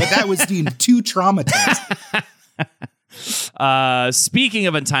hospitals, but that was deemed too traumatizing. Speaking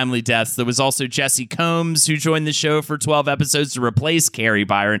of untimely deaths, there was also Jessie Combs, who joined the show for 12 episodes to replace Carrie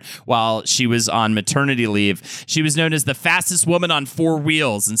Byron while she was on maternity leave. She was known as the fastest woman on 4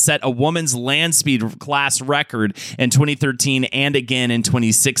 wheels and set a woman's land speed class record in 2013 and again in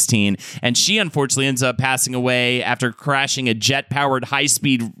 2016. And she unfortunately ends up passing away after crashing a jet-powered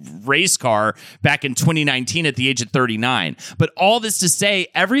high-speed race car back in 2019 at the age of 39. But all this to say,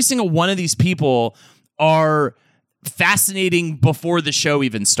 every single one of these people are fascinating before the show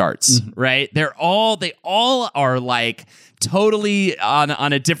even starts, right? They all are like totally on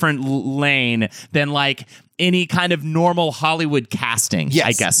a different lane than like any kind of normal Hollywood casting, yes.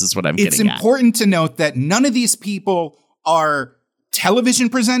 I guess is what I'm getting at. It's important to note that none of these people are television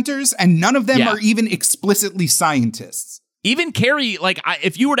presenters, and none of them are even explicitly scientists. Even Carrie, like,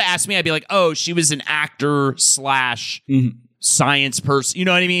 if you were to ask me, I'd be like, oh, she was an actor / science person, you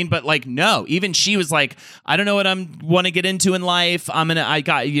know what I mean? But like, no, even she was like, I don't know what I want to get into in life. I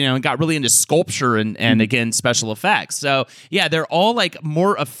got really into sculpture and again, special effects. So yeah, they're all like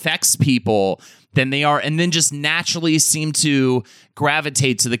more effects people than they are, and then just naturally seem to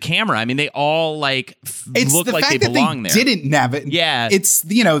gravitate to the camera. I mean, they all like look like they belong there. Didn't navigate. Yeah, it's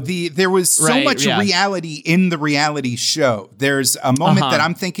there was so much reality in the reality show. There's a moment that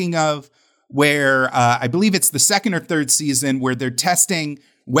I'm thinking of where I believe it's the 2nd or 3rd season where they're testing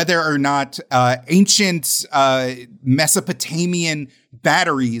whether or not ancient Mesopotamian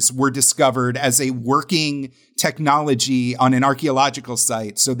batteries were discovered as a working technology on an archaeological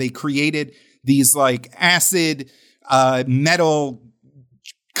site. So they created these like acid metal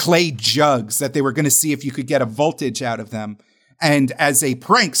clay jugs that they were going to see if you could get a voltage out of them. And as a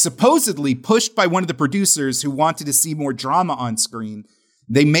prank, supposedly pushed by one of the producers who wanted to see more drama on screen,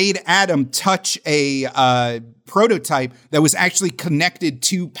 they made Adam touch a prototype that was actually connected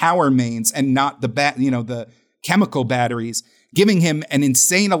to power mains and not the chemical batteries, giving him an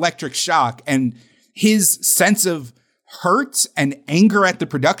insane electric shock. And his sense of hurt and anger at the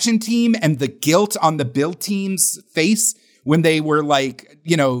production team and the guilt on the build team's face when they were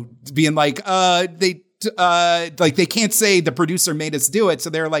being they can't say the producer made us do it. So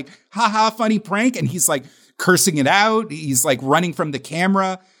they're like, haha, funny prank. And he's like cursing it out. He's like running from the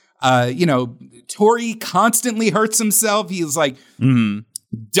camera. Tori constantly hurts himself. He's like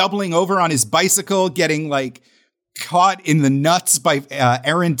doubling over on his bicycle, getting like caught in the nuts by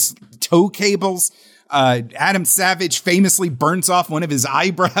errant tow cables. Adam Savage famously burns off one of his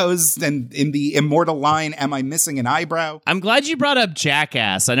eyebrows, and in the immortal line, "Am I missing an eyebrow?" I'm glad you brought up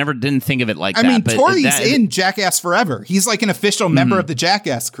Jackass. I didn't think of it like that. I mean, Tori's in Jackass Forever. He's like an official member of the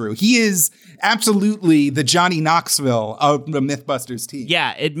Jackass crew. He is absolutely the Johnny Knoxville of the Mythbusters team.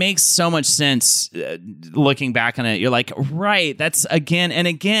 Yeah, it makes so much sense looking back on it. You're like, right, that's again and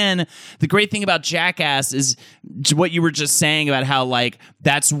again. The great thing about Jackass is what you were just saying about how like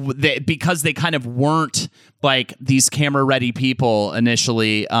because they kind of weren't like these camera ready people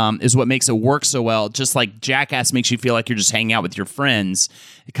initially is what makes it work so well. Just like Jackass makes you feel like you're just hanging out with your friends.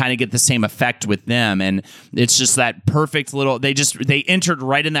 You kind of get the same effect with them, and it's just that perfect little. They entered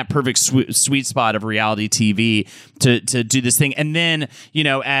right in that perfect sweet spot of reality TV to do this thing. And then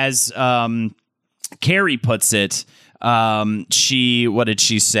as Carrie puts it, what did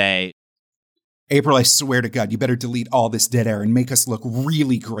she say? April, I swear to God, you better delete all this dead air and make us look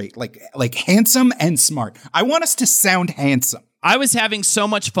really great, like handsome and smart. I want us to sound handsome. I was having so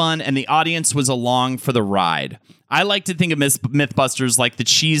much fun, and the audience was along for the ride. I like to think of Mythbusters like the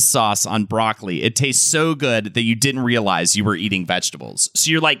cheese sauce on broccoli. It tastes so good that you didn't realize you were eating vegetables. So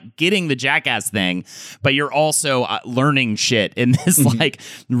you're like getting the Jackass thing, but you're also learning shit in this like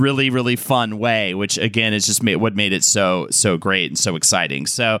really, really fun way, which again is just what made it so great and so exciting.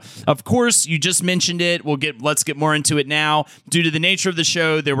 So of course you just mentioned it. Let's get more into it now. Due to the nature of the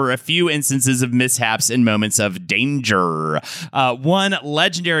show, there were a few instances of mishaps and moments of danger. One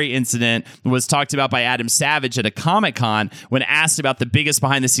legendary incident was talked about by Adam Savage at a Comic-Con when asked about the biggest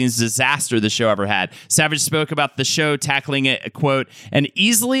behind-the-scenes disaster the show ever had. Savage spoke about the show tackling it, quote, an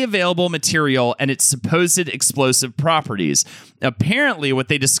easily available material and its supposed explosive properties. Apparently, what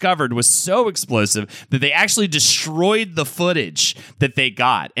they discovered was so explosive that they actually destroyed the footage that they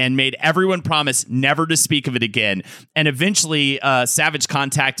got and made everyone promise never to speak of it again. And eventually, Savage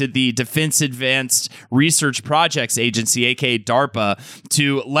contacted the Defense Advanced Research Projects Agency, aka DARPA,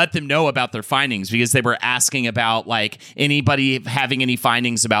 to let them know about their findings because they were asking about like anybody having any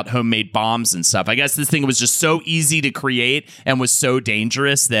findings about homemade bombs and stuff. I guess this thing was just so easy to create and was so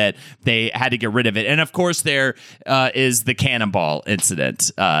dangerous that they had to get rid of it. And of course, there is the cannonball incident.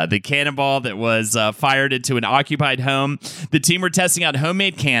 The cannonball that was fired into an occupied home. The team were testing out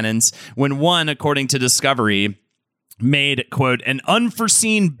homemade cannons when one, according to Discovery, made, quote, an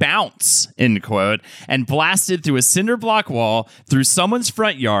unforeseen bounce, end quote, and blasted through a cinder block wall, through someone's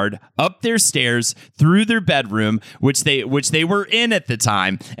front yard, up their stairs, through their bedroom, which they were in at the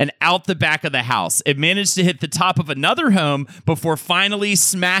time, and out the back of the house. It managed to hit the top of another home before finally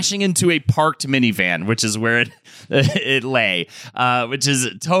smashing into a parked minivan, which is where it lay, which is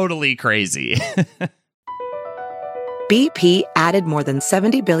totally crazy. BP added more than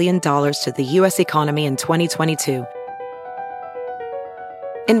 $70 billion to the U.S. economy in 2022.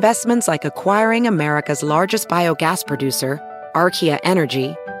 Investments like acquiring America's largest biogas producer, Archaea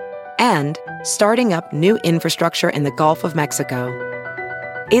Energy, and starting up new infrastructure in the Gulf of Mexico.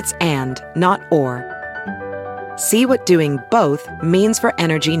 It's and, not or. See what doing both means for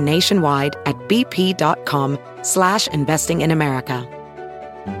energy nationwide at bp.com/investing in America.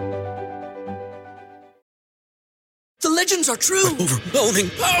 The legends are true. Overwhelming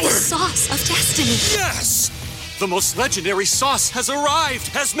power! The sauce of destiny. Yes! The most legendary sauce has arrived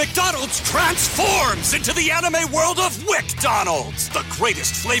as McDonald's transforms into the anime world of WickDonald's. The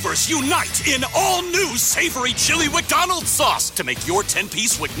greatest flavors unite in all new savory chili McDonald's sauce to make your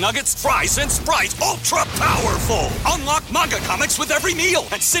 10-piece Wick Nuggets, fries, and Sprite ultra-powerful. Unlock manga comics with every meal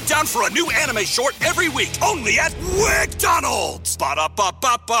and sit down for a new anime short every week only at WickDonald's.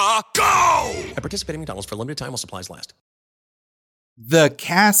 Ba-da-ba-ba-ba, go! At participating McDonald's for a limited time while supplies last. The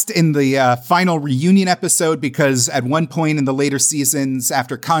cast in the final reunion episode, because at one point in the later seasons,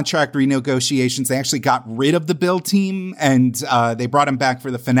 after contract renegotiations, they actually got rid of the build team and they brought him back for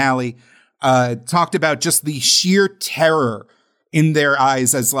the finale. talked about just the sheer terror in their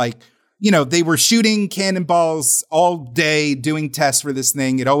eyes as like, they were shooting cannonballs all day doing tests for this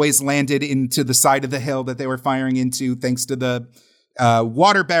thing. It always landed into the side of the hill that they were firing into thanks to the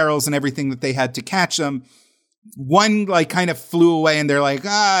water barrels and everything that they had to catch them. One like kind of flew away and they're like,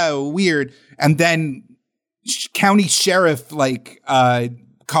 weird. And then county sheriff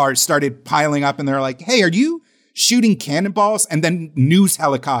cars started piling up and they're like, hey, are you shooting cannonballs? And then news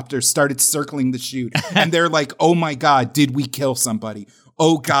helicopters started circling the chute. And they're like, oh my God, did we kill somebody?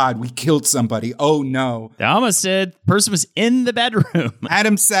 Oh God, we killed somebody. Oh no. They almost said person was in the bedroom.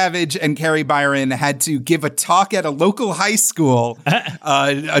 Adam Savage and Carrie Byron had to give a talk at a local high school,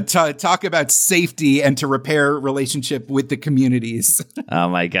 talk about safety and to repair relationship with the communities. Oh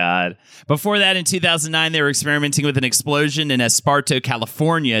my God. Before that, in 2009, they were experimenting with an explosion in Esparto,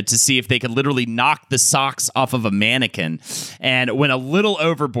 California to see if they could literally knock the socks off of a mannequin, and went a little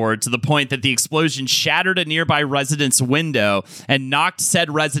overboard to the point that the explosion shattered a nearby resident's window and knocked said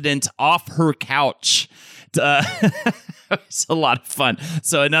resident off her couch. It's a lot of fun.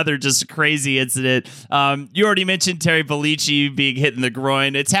 So another just crazy incident. You already mentioned Terry Bellucci being hit in the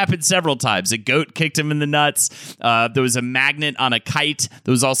groin. It's happened several times. A goat kicked him in the nuts. There was a magnet on a kite.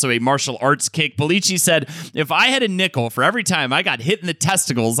 There was also a martial arts kick. Bellucci said, if I had a nickel for every time I got hit in the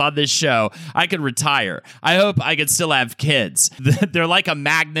testicles on this show, I could retire. I hope I could still have kids. They're like a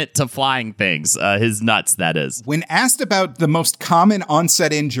magnet to flying things. His nuts, that is. When asked about the most common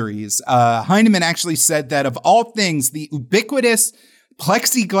onset injuries, Heineman actually said that of all things, the ubiquitous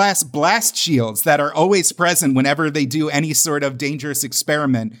plexiglass blast shields that are always present whenever they do any sort of dangerous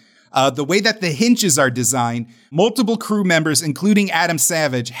experiment, the way that the hinges are designed, multiple crew members, including Adam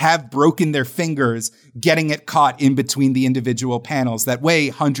Savage, have broken their fingers getting it caught in between the individual panels that weigh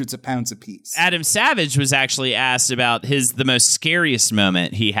hundreds of pounds apiece. Adam Savage was actually asked about the most scariest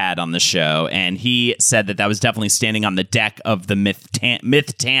moment he had on the show, and he said that was definitely standing on the deck of the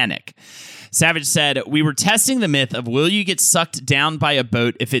Mythtanic. Savage said, we were testing the myth of will you get sucked down by a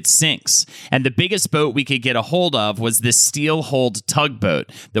boat if it sinks? And the biggest boat we could get a hold of was this steel-hulled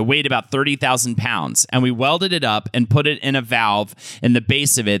tugboat that weighed about 30,000 pounds. And we welded it up and put it in a valve in the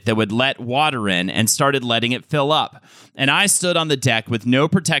base of it that would let water in and started letting it fill up. And I stood on the deck with no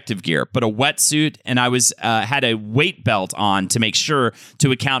protective gear, but a wetsuit, and I had a weight belt on to make sure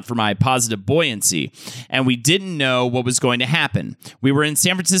to account for my positive buoyancy. And we didn't know what was going to happen. We were in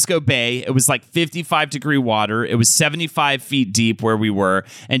San Francisco Bay. It was like 55-degree water. It was 75 feet deep where we were.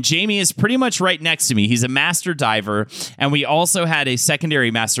 And Jamie is pretty much right next to me. He's a master diver. And we also had a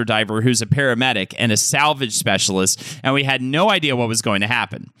secondary master diver who's a paramedic and a salvage specialist. And we had no idea what was going to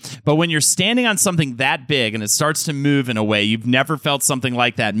happen. But when you're standing on something that big and it starts to move in a way you've never felt something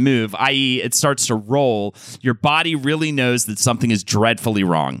like that move, i.e. it starts to roll, your body really knows that something is dreadfully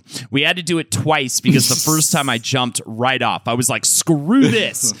wrong. We had to do it twice because the first time I jumped right off. I was like, screw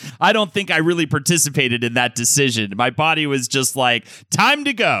this. I don't think I really participated in that decision. My body was just like, time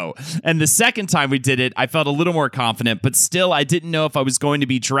to go. And the second time we did it, I felt a little more confident, but still I didn't know if I was going to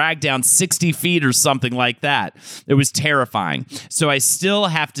be dragged down 60 feet or something like that. It was terrifying. So I still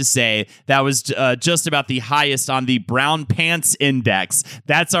have to say that was just about the highest on the brown pants index.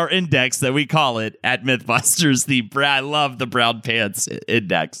 That's our index that we call it at Mythbusters. I love the brown pants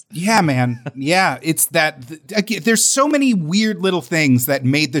index. Yeah, man. Yeah, it's that. There's so many weird little things that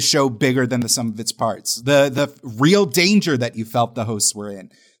made the show bigger than the sum of its parts. The real danger that you felt the hosts were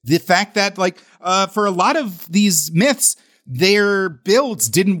in. The fact that, for a lot of these myths, their builds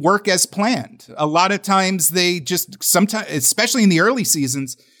didn't work as planned. A lot of times sometimes, especially in the early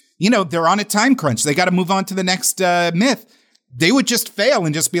seasons, they're on a time crunch. They got to move on to the next myth. They would just fail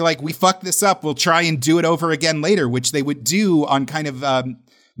and just be like, we fucked this up. We'll try and do it over again later, which they would do on kind of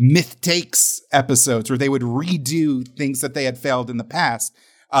myth takes episodes where they would redo things that they had failed in the past.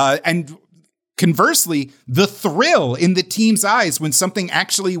 And conversely, the thrill in the team's eyes when something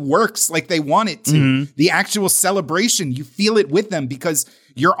actually works like they want it to, the actual celebration, you feel it with them because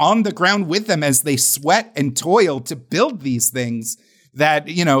you're on the ground with them as they sweat and toil to build these things. That,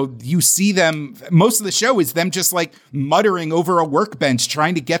 you see them, most of the show is them just like muttering over a workbench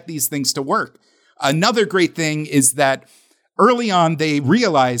trying to get these things to work. Another great thing is that early on, they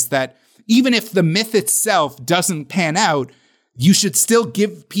realized that even if the myth itself doesn't pan out, you should still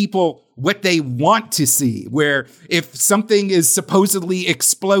give people what they want to see, where if something is supposedly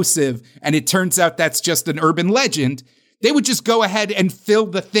explosive and it turns out that's just an urban legend, they would just go ahead and fill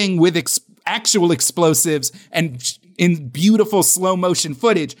the thing with actual explosives and in beautiful slow motion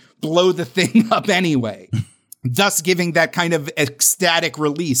footage, blow the thing up anyway, thus giving that kind of ecstatic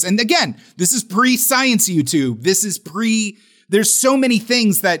release. And again, this is pre-science YouTube. This is pre there's so many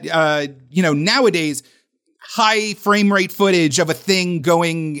things that, nowadays, high frame rate footage of a thing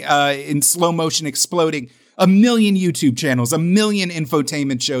going in slow motion exploding, a million YouTube channels, a million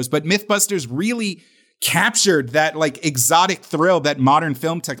infotainment shows. But Mythbusters really captured that like exotic thrill that modern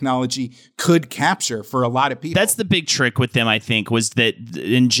film technology could capture for a lot of people. That's the big trick with them, I think, was that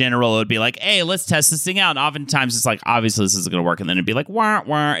in general it would be like, hey, let's test this thing out. And oftentimes it's like, obviously this isn't going to work. And then it'd be like, wah,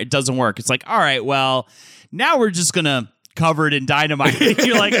 wah, it doesn't work. It's like, all right, well, now we're just going to cover it in dynamite.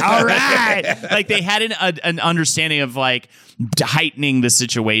 You're like, all right. Like they had an understanding of like heightening the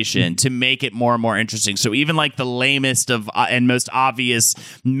situation to make it more and more interesting. So even like the lamest of and most obvious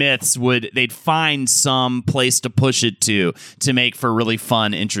myths they'd find some place to push it to make for really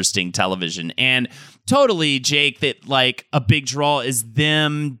fun, interesting television. And totally, Jake, that like a big draw is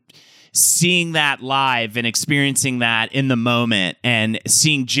them seeing that live and experiencing that in the moment and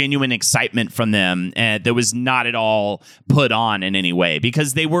seeing genuine excitement from them that was not at all put on in any way,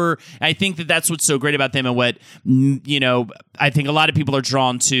 because I think that's what's so great about them, and what, I think a lot of people are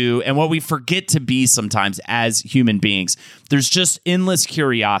drawn to, and what we forget to be sometimes as human beings. There's just endless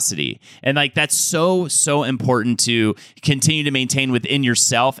curiosity, and like that's so important to continue to maintain within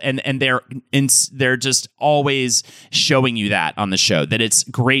yourself, and they're just always showing you that on the show, that it's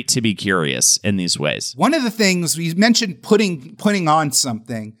great to be curious in these ways. One of the things we mentioned, putting on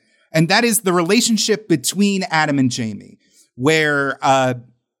something, and that is the relationship between Adam and Jamie, where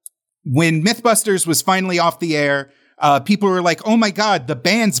when Mythbusters was finally off the air, people were like, oh my God, the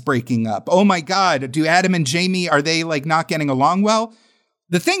band's breaking up. Oh my God, do Adam and Jamie, are they like not getting along well?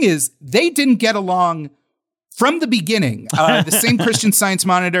 The thing is, they didn't get along from the beginning. The same Christian Science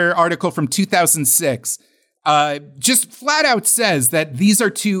Monitor article from 2006 just flat out says that these are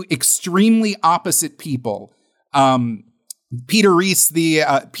two extremely opposite people. Peter Reese, the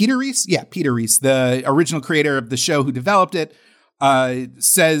original creator of the show who developed it,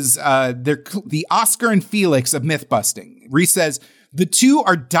 says they're the Oscar and Felix of myth-busting. Reese says, the two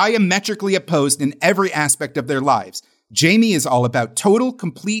are diametrically opposed in every aspect of their lives. Jamie is all about total,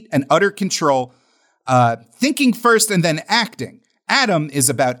 complete, and utter control, thinking first and then acting. Adam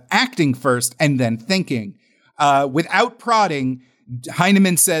is about acting first and then thinking. Without prodding,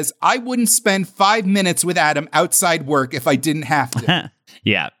 Heinemann says, I wouldn't spend 5 minutes with Adam outside work if I didn't have to.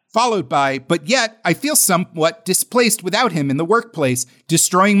 Yeah. Followed by, but yet I feel somewhat displaced without him in the workplace,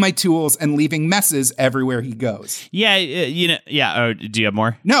 destroying my tools and leaving messes everywhere he goes. Yeah, yeah. Oh, do you have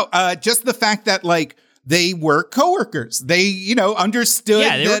more? No, just the fact that like they were coworkers. They, understood.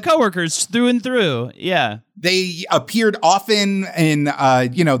 Yeah, they were coworkers through and through. Yeah. They appeared often in,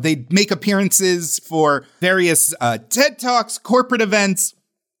 they'd make appearances for various TED Talks, corporate events,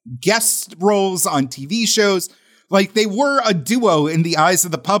 guest roles on TV shows. Like, they were a duo in the eyes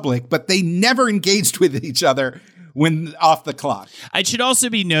of the public, but they never engaged with each other when off the clock. It should also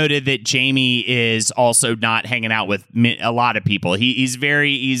be noted that Jamie is also not hanging out with a lot of people. He's a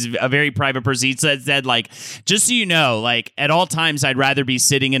very private person. He said, like, just so you know, like, at all times, I'd rather be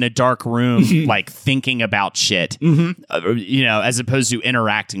sitting in a dark room, like, thinking about shit, as opposed to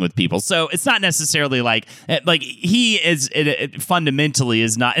interacting with people. So it's not necessarily like he is fundamentally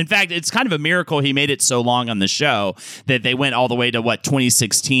is not. In fact, it's kind of a miracle he made it so long on the show that they went all the way to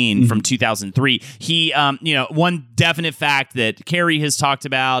 2016 from 2003. He, one definite fact that Carrie has talked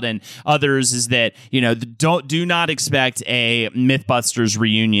about and others is that do not expect a Mythbusters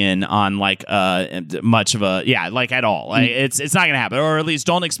reunion on like much of a at all. Like, it's not gonna happen, or at least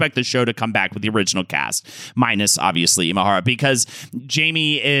don't expect the show to come back with the original cast minus obviously Imahara, because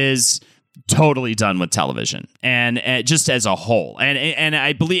Jamie is totally done with television and just as a whole, and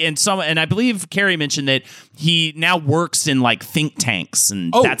I believe Carrie mentioned that he now works in like think tanks,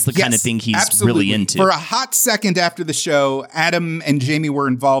 and that's the kind of thing he's really into. For a hot second after the show, Adam and Jamie were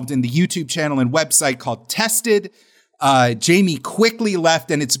involved in the YouTube channel and website called Tested. Jamie quickly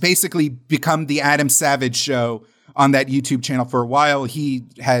left, and it's basically become the Adam Savage Show on that YouTube channel for a while. He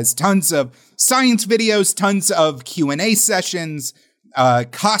has tons of science videos, tons of Q&A sessions,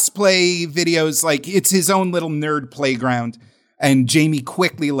 cosplay videos. Like, it's his own little nerd playground, and Jamie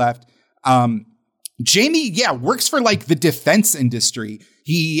quickly left. Jamie, works for like the defense industry.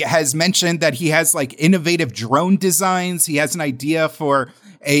 He has mentioned that he has like innovative drone designs. He has an idea for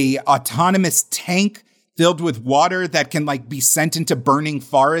a autonomous tank filled with water that can like be sent into burning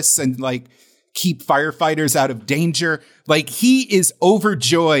forests and like keep firefighters out of danger. Like, he is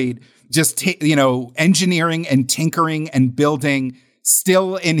overjoyed just, engineering and tinkering and building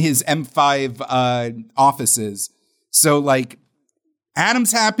still in his M5 offices. So like,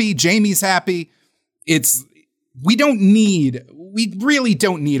 Adam's happy, Jamie's happy. We really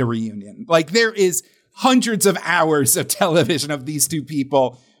don't need a reunion. Like, there is hundreds of hours of television of these two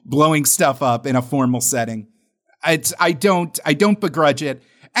people blowing stuff up in a formal setting. I don't begrudge it.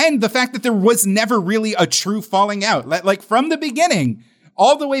 And the fact that there was never really a true falling out, like from the beginning,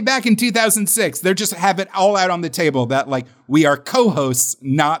 all the way back in 2006, they're just have it all out on the table that like we are co-hosts,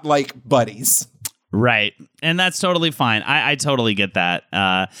 not like buddies. Right. And that's totally fine. I totally get that.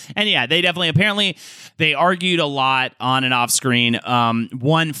 And yeah, they definitely, apparently, they argued a lot on and off screen.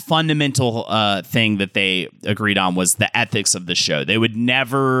 One fundamental thing that they agreed on was the ethics of the show. They would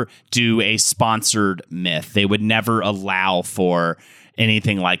never do a sponsored myth. They would never allow for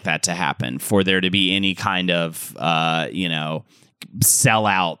anything like that to happen, for there to be any kind of,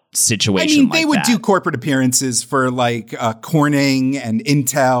 sellout situation. I mean, like they would that. do corporate appearances for like Corning and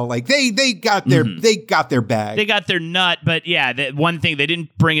Intel. Like they got their they got their bag. They got their nut, but yeah, the one thing, they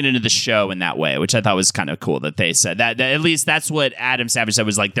didn't bring it into the show in that way, which I thought was kind of cool that they said that at least that's what Adam Savage said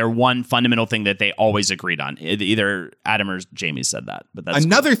was like their one fundamental thing that they always agreed on. Either Adam or Jamie said that, but that's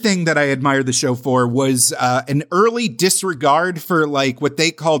another thing that I admired the show for was an early disregard for like what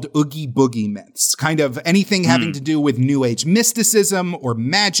they called oogie boogie myths, kind of anything having to do with New Age mysticism or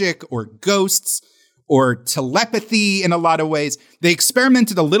magic or ghosts or telepathy in a lot of ways. They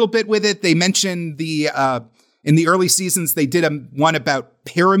experimented a little bit with it. They mentioned in the early seasons, they did one about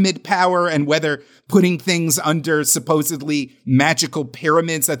pyramid power and whether putting things under supposedly magical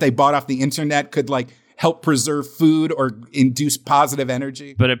pyramids that they bought off the internet could like help preserve food or induce positive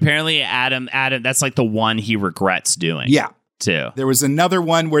energy. But apparently Adam, that's like the one he regrets doing. Yeah. Too. There was another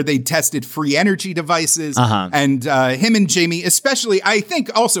one where they tested free energy devices, and him and Jamie, especially, I think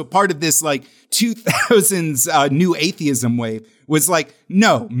also part of this like 2000s new atheism wave was like,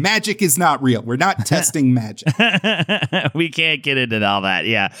 no, magic is not real. We're not testing magic. We can't get into all that,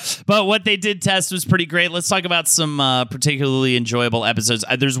 yeah. But what they did test was pretty great. Let's talk about some particularly enjoyable episodes.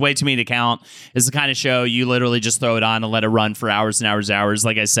 There's way too many to count. It's the kind of show you literally just throw it on and let it run for hours and hours and hours.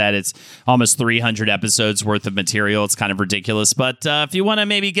 Like I said, it's almost 300 episodes worth of material. It's kind of ridiculous. But if you want to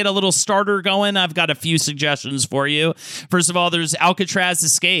maybe get a little starter going, I've got a few suggestions for you. First of all, there's Alcatraz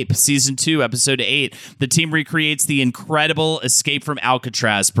Escape, Season 2, Episode 8. The team recreates the incredible Escape from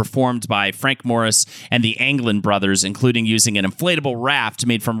Alcatraz performed by Frank Morris and the Anglin brothers, including using an inflatable raft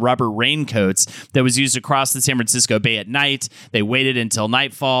made from rubber raincoats that was used across the San Francisco Bay at night. They waited until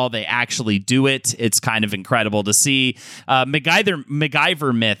nightfall. They actually do it. It's kind of incredible to see.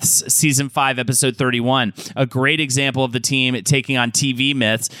 MacGyver Myths, Season 5, Episode 31. A great example of the team taking on TV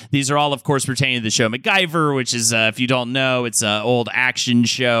myths. These are all, of course, pertaining to the show MacGyver, which is, if you don't know, it's an old action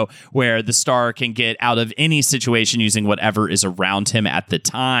show where the star can get out of any situation using whatever is around him at the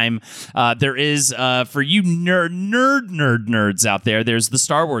time. There is, for you nerds out there, there's the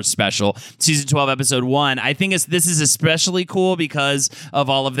Star Wars special, Season 12, Episode 1. I think this is especially cool because of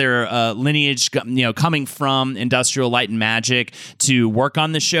all of their lineage, coming from Industrial Light and Magic to work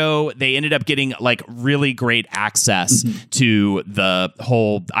on the show. They ended up getting like really great access to the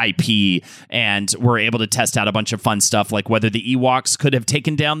whole IP and were able to test out a bunch of fun stuff, like whether the Ewoks could have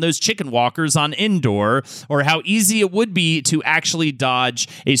taken down those chicken walkers on Endor, or how easy it would be to actually dodge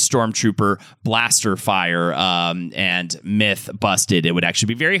a stormtrooper blaster fire. And myth busted. It would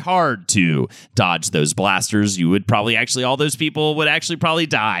actually be very hard to dodge those blasters. You would probably all those people would actually probably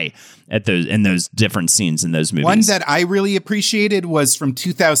die in those different scenes in those movies. One that I really appreciated was from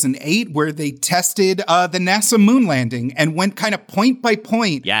 2008, where they tested the NASA moon landing and went kind of point by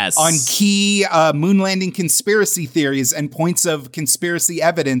point on key moon landing conspiracy theories and points of conspiracy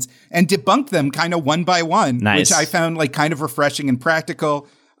evidence and debunked them kind of one by one, which I found like kind of refreshing and practical.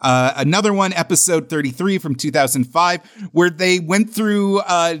 Another one, Episode 33 from 2005, where they went through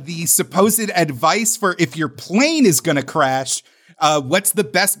the supposed advice for if your plane is going to crash, what's the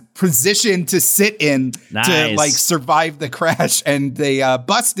best position to sit in to like survive the crash? And they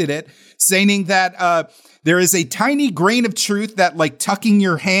busted it, saying that there is a tiny grain of truth that like tucking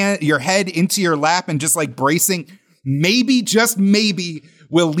your head into your lap and just like bracing, maybe, just maybe,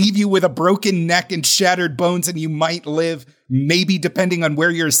 will leave you with a broken neck and shattered bones, and you might live, maybe depending on where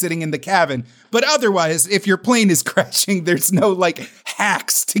you're sitting in the cabin. But otherwise, if your plane is crashing, there's no like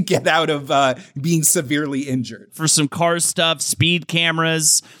hacks to get out of being severely injured. For some car stuff, speed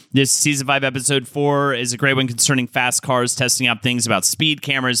cameras. This Season 5, Episode 4 is a great one concerning fast cars, testing out things about speed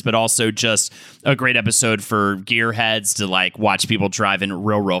cameras, but also just a great episode for gearheads to like watch people driving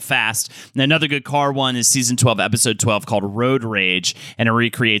real fast. And another good car one is Season 12, Episode 12 called Road Rage, and it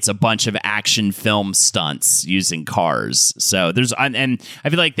recreates a bunch of action film stunts using cars. So and I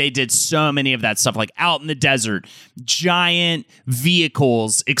feel like they did so many of that stuff, like out in the desert, giant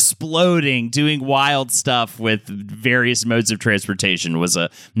vehicles exploding, doing wild stuff with various modes of transportation was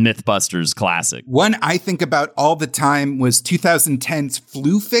Mythbusters classic. One I think about all the time was 2010's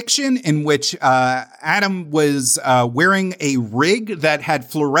Flu Fiction, in which Adam was wearing a rig that had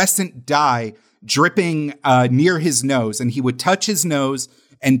fluorescent dye dripping near his nose, and he would touch his nose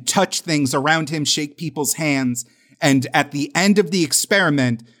and touch things around him, shake people's hands. And at the end of the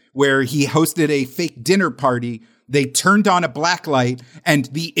experiment, where he hosted a fake dinner party, they turned on a black light and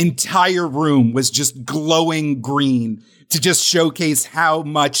the entire room was just glowing green to just showcase how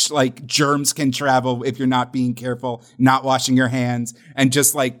much like germs can travel if you're not being careful, not washing your hands, and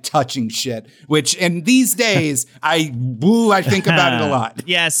just like touching shit, which in these days, I think about it a lot.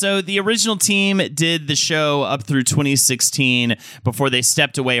 Yeah, so the original team did the show up through 2016 before they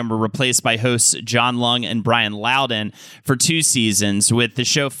stepped away and were replaced by hosts John Lung and Brian Loudon for 2 seasons. With the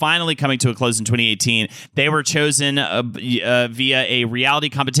show finally coming to a close in 2018, they were chosen via a reality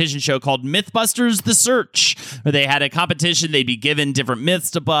competition show called Mythbusters The Search, where they had a competition. They'd be given different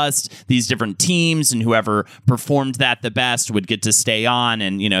myths to bust, these different teams, and whoever performed that the best would get to stay on.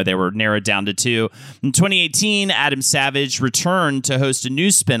 And, they were narrowed down to 2. In 2018, Adam Savage returned to host a new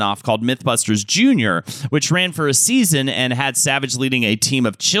spinoff called Mythbusters Junior, which ran for a season and had Savage leading a team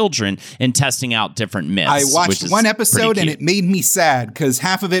of children and testing out different myths. I watched one episode and it made me sad because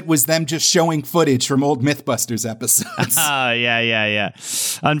half of it was them just showing footage from old Mythbusters episodes. Yeah.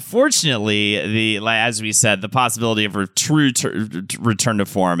 Unfortunately, as we said, the possibility of true return to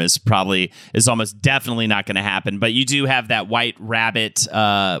form is almost definitely not going to happen. But you do have that White Rabbit,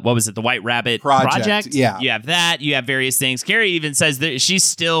 what was it? The White Rabbit Project? Yeah. You have that. You have various things. Carrie even says that she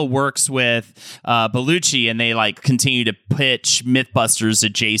still works with Bellucci, and they continue to pitch Mythbusters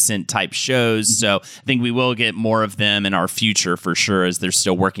adjacent type shows. Mm-hmm. So I think we will get more of them in our future for sure, as they're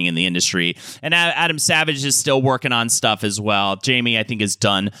still working in the industry. And Adam Savage is still working on stuff as well. Jamie, I think, is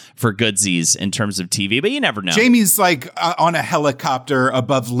done for goodsies in terms of TV, but you never know. Jamie's on a helicopter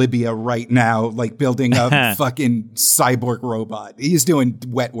above Libya right now, building a fucking cyborg robot. He's doing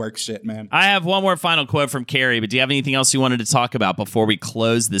wet work shit, man. I have one more final quote from Carrie, but do you have anything else you wanted to talk about before we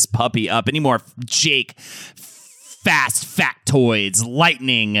close this puppy up? Any more Jake fast factoids,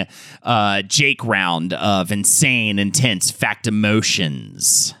 lightning Jake round of insane, intense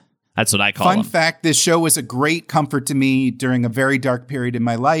factimotions? That's what I call them. Fun fact, this show was a great comfort to me during a very dark period in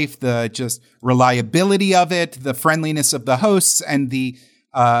my life. The just reliability of it, the friendliness of the hosts, and the,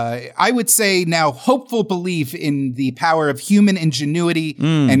 I would say now, hopeful belief in the power of human ingenuity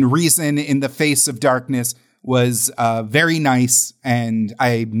and reason in the face of darkness was very nice, and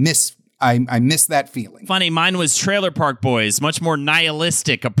I miss that feeling. Funny, mine was Trailer Park Boys, much more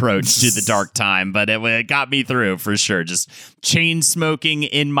nihilistic approach to the dark time, but it got me through for sure. Just chain smoking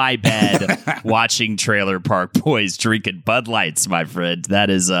in my bed, watching Trailer Park Boys, drinking Bud Lights, my friend. That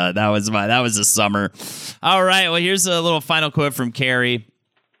was a summer. All right, well, here's a little final quote from Carrie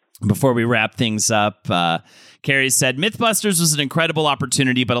before we wrap things up. Carrie said, Mythbusters was an incredible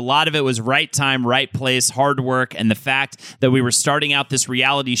opportunity, but a lot of it was right time, right place, hard work, and the fact that we were starting out this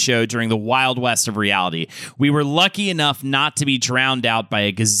reality show during the Wild West of reality. We were lucky enough not to be drowned out by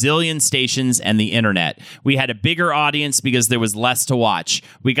a gazillion stations and the internet. We had a bigger audience because there was less to watch.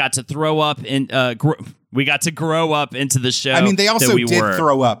 We got to grow up into the show. I mean, they also did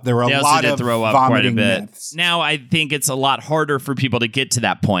throw up. There were a lot of vomiting myths. Now, I think it's a lot harder for people to get to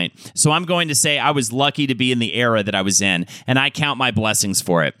that point. So I'm going to say I was lucky to be in the era that I was in, and I count my blessings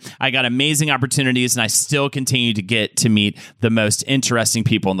for it. I got amazing opportunities, and I still continue to get to meet the most interesting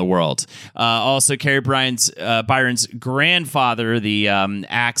people in the world. Also, Carrie Byron's grandfather, the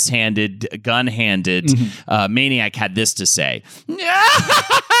axe-handed, gun-handed maniac, had this to say.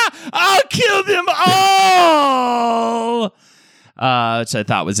 I'll kill them all! Which I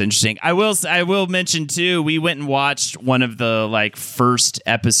thought was interesting. I will mention too, we went and watched one of the first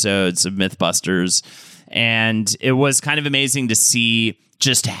episodes of Mythbusters, and it was kind of amazing to see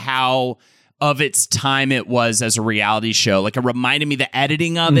just how of its time it was as a reality show. It reminded me, the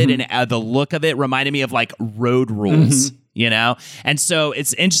editing of it and the look of it reminded me of Road Rules. And so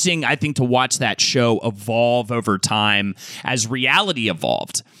it's interesting, I think, to watch that show evolve over time as reality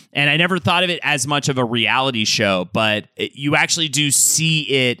evolved. And I never thought of it as much of a reality show, but you actually do see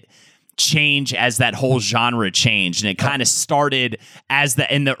it change as that whole genre changed. And it kind of started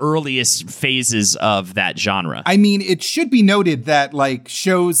in the earliest phases of that genre. I mean, it should be noted that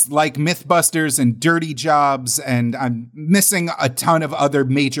shows like Mythbusters and Dirty Jobs, and I'm missing a ton of other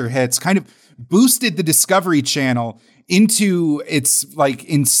major hits, kind of boosted the Discovery Channel into its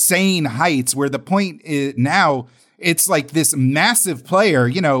insane heights, where the point is now it's this massive player,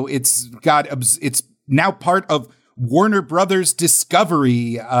 it's now part of Warner Brothers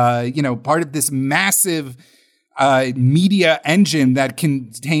Discovery, part of this massive media engine that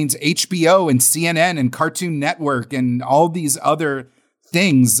contains HBO and CNN and Cartoon Network and all these other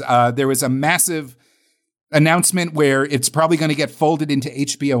things. There was a massive announcement where it's probably going to get folded into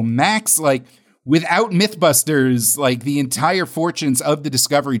HBO Max. Like, without Mythbusters, like, the entire fortunes of the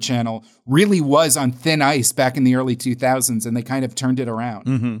Discovery Channel really was on thin ice back in the early 2000s, and they kind of turned it around.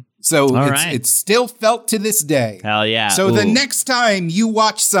 Mm-hmm. So it's still felt to this day. Hell yeah. So the next time you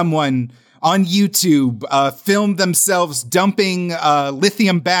watch someone on YouTube film themselves dumping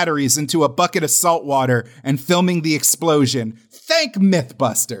lithium batteries into a bucket of salt water and filming the explosion, thank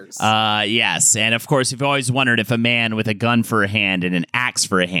Mythbusters. Yes. And of course, you've always wondered if a man with a gun for a hand and an axe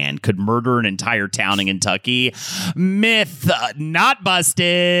for a hand could murder an entire town in Kentucky. Myth, not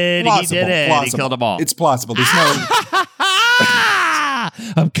busted. Plausible, He did it. plausible. He killed them all. It's plausible. There's no...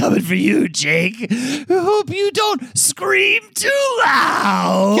 I'm coming for you, Jake. I hope you don't scream too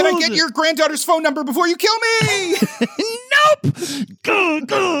loud. Can I get your granddaughter's phone number before you kill me? Nope. Go.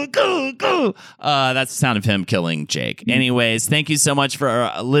 That's the sound of him killing Jake. Anyways, thank you so much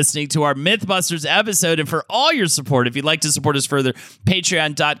for listening to our Mythbusters episode and for all your support. If you'd like to support us further,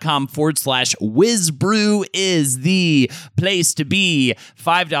 patreon.com/WizBrew is the place to be.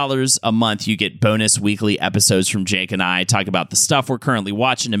 $5 a month. You get bonus weekly episodes from Jake and I. Talk about the stuff we're currently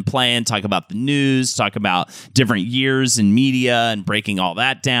watching and playing, talk about the news, talk about different years in media and breaking all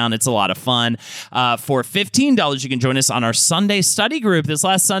that down. It's a lot of fun. For $15, you can join us on our Sunday study group. This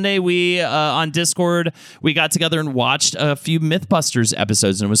last Sunday, we on Discord, we got together and watched a few Mythbusters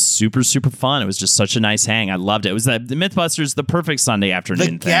episodes, and it was super, super fun. It was just such a nice hang. I loved it. It was the Mythbusters, the perfect Sunday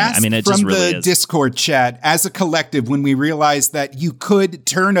afternoon thing. I mean, it just really is. From the Discord chat, as a collective, when we realized that you could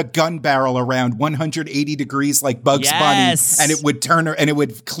turn a gun barrel around 180 degrees like Bugs Bunny, and it would turn and it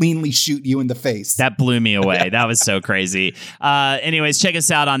would cleanly shoot you in the face. That blew me away. That was so crazy. Anyways, check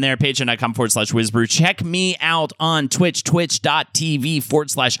us out on there, patreon.com/WizBrew. Check me out on Twitch,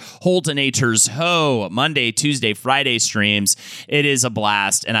 twitch.tv/HoltonatorsHo. Monday, Tuesday, Friday streams. It is a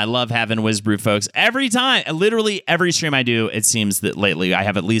blast, and I love having WizBrew folks. Every time, literally every stream I do, it seems that lately I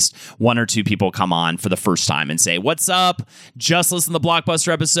have at least one or two people come on for the first time and say, what's up? Just listen to the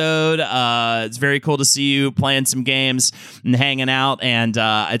Blockbuster episode. It's very cool to see you playing some games and hanging out, and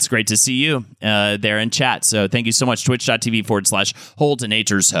it's great to see you there in chat. So thank you so much.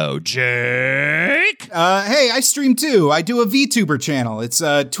 Twitch.tv/HoltonatorsHo. Jake? Hey, I stream too. I do a VTuber channel. It's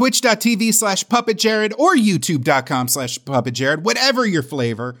twitch.tv/PuppetJared or youtube.com/PuppetJared. Whatever your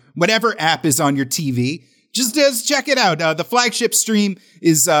flavor, whatever app is on your TV, just check it out. The flagship stream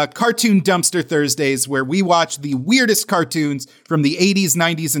is Cartoon Dumpster Thursdays, where we watch the weirdest cartoons from the 80s,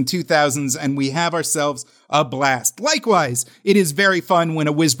 90s, and 2000s, and we have ourselves a blast. Likewise, it is very fun when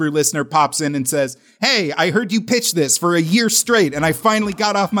a WizBrew listener pops in and says, hey, I heard you pitch this for a year straight, and I finally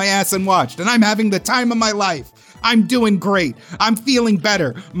got off my ass and watched, and I'm having the time of my life. I'm doing great. I'm feeling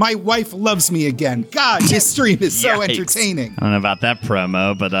better. My wife loves me again. God, this stream is so entertaining. I don't know about that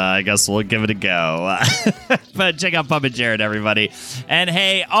promo, but I guess we'll give it a go. But check out Puppet Jared, everybody. And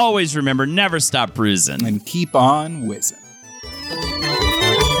hey, always remember, never stop bruising. And keep on whizzing.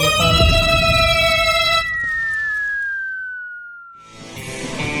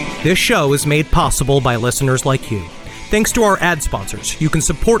 This show is made possible by listeners like you. Thanks to our ad sponsors, you can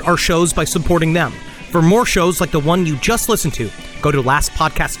support our shows by supporting them. For more shows like the one you just listened to, go to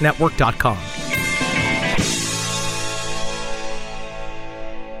lastpodcastnetwork.com.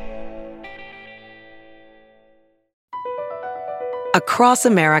 Across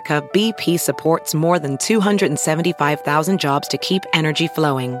America, BP supports more than 275,000 jobs to keep energy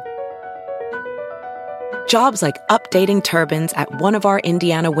flowing. Jobs like updating turbines at one of our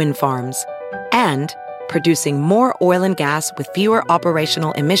Indiana wind farms and producing more oil and gas with fewer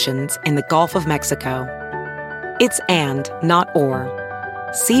operational emissions in the Gulf of Mexico. It's and, not or.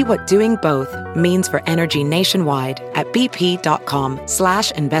 See what doing both means for energy nationwide at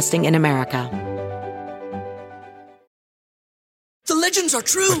bp.com/investing in America. The legends are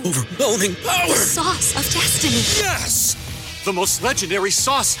true. Overwhelming power! The sauce of destiny. Yes! The most legendary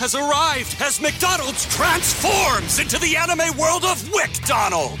sauce has arrived as McDonald's transforms into the anime world of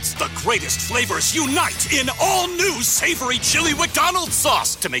WickDonald's. The greatest flavors unite in all new savory chili McDonald's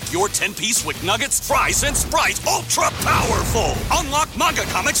sauce to make your 10-piece Wick Nuggets, fries, and Sprite ultra-powerful. Unlock manga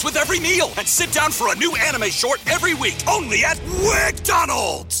comics with every meal and sit down for a new anime short every week only at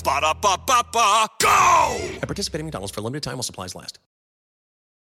WickDonald's. Ba-da-ba-ba-ba, go! At participating McDonald's for a limited time while supplies last.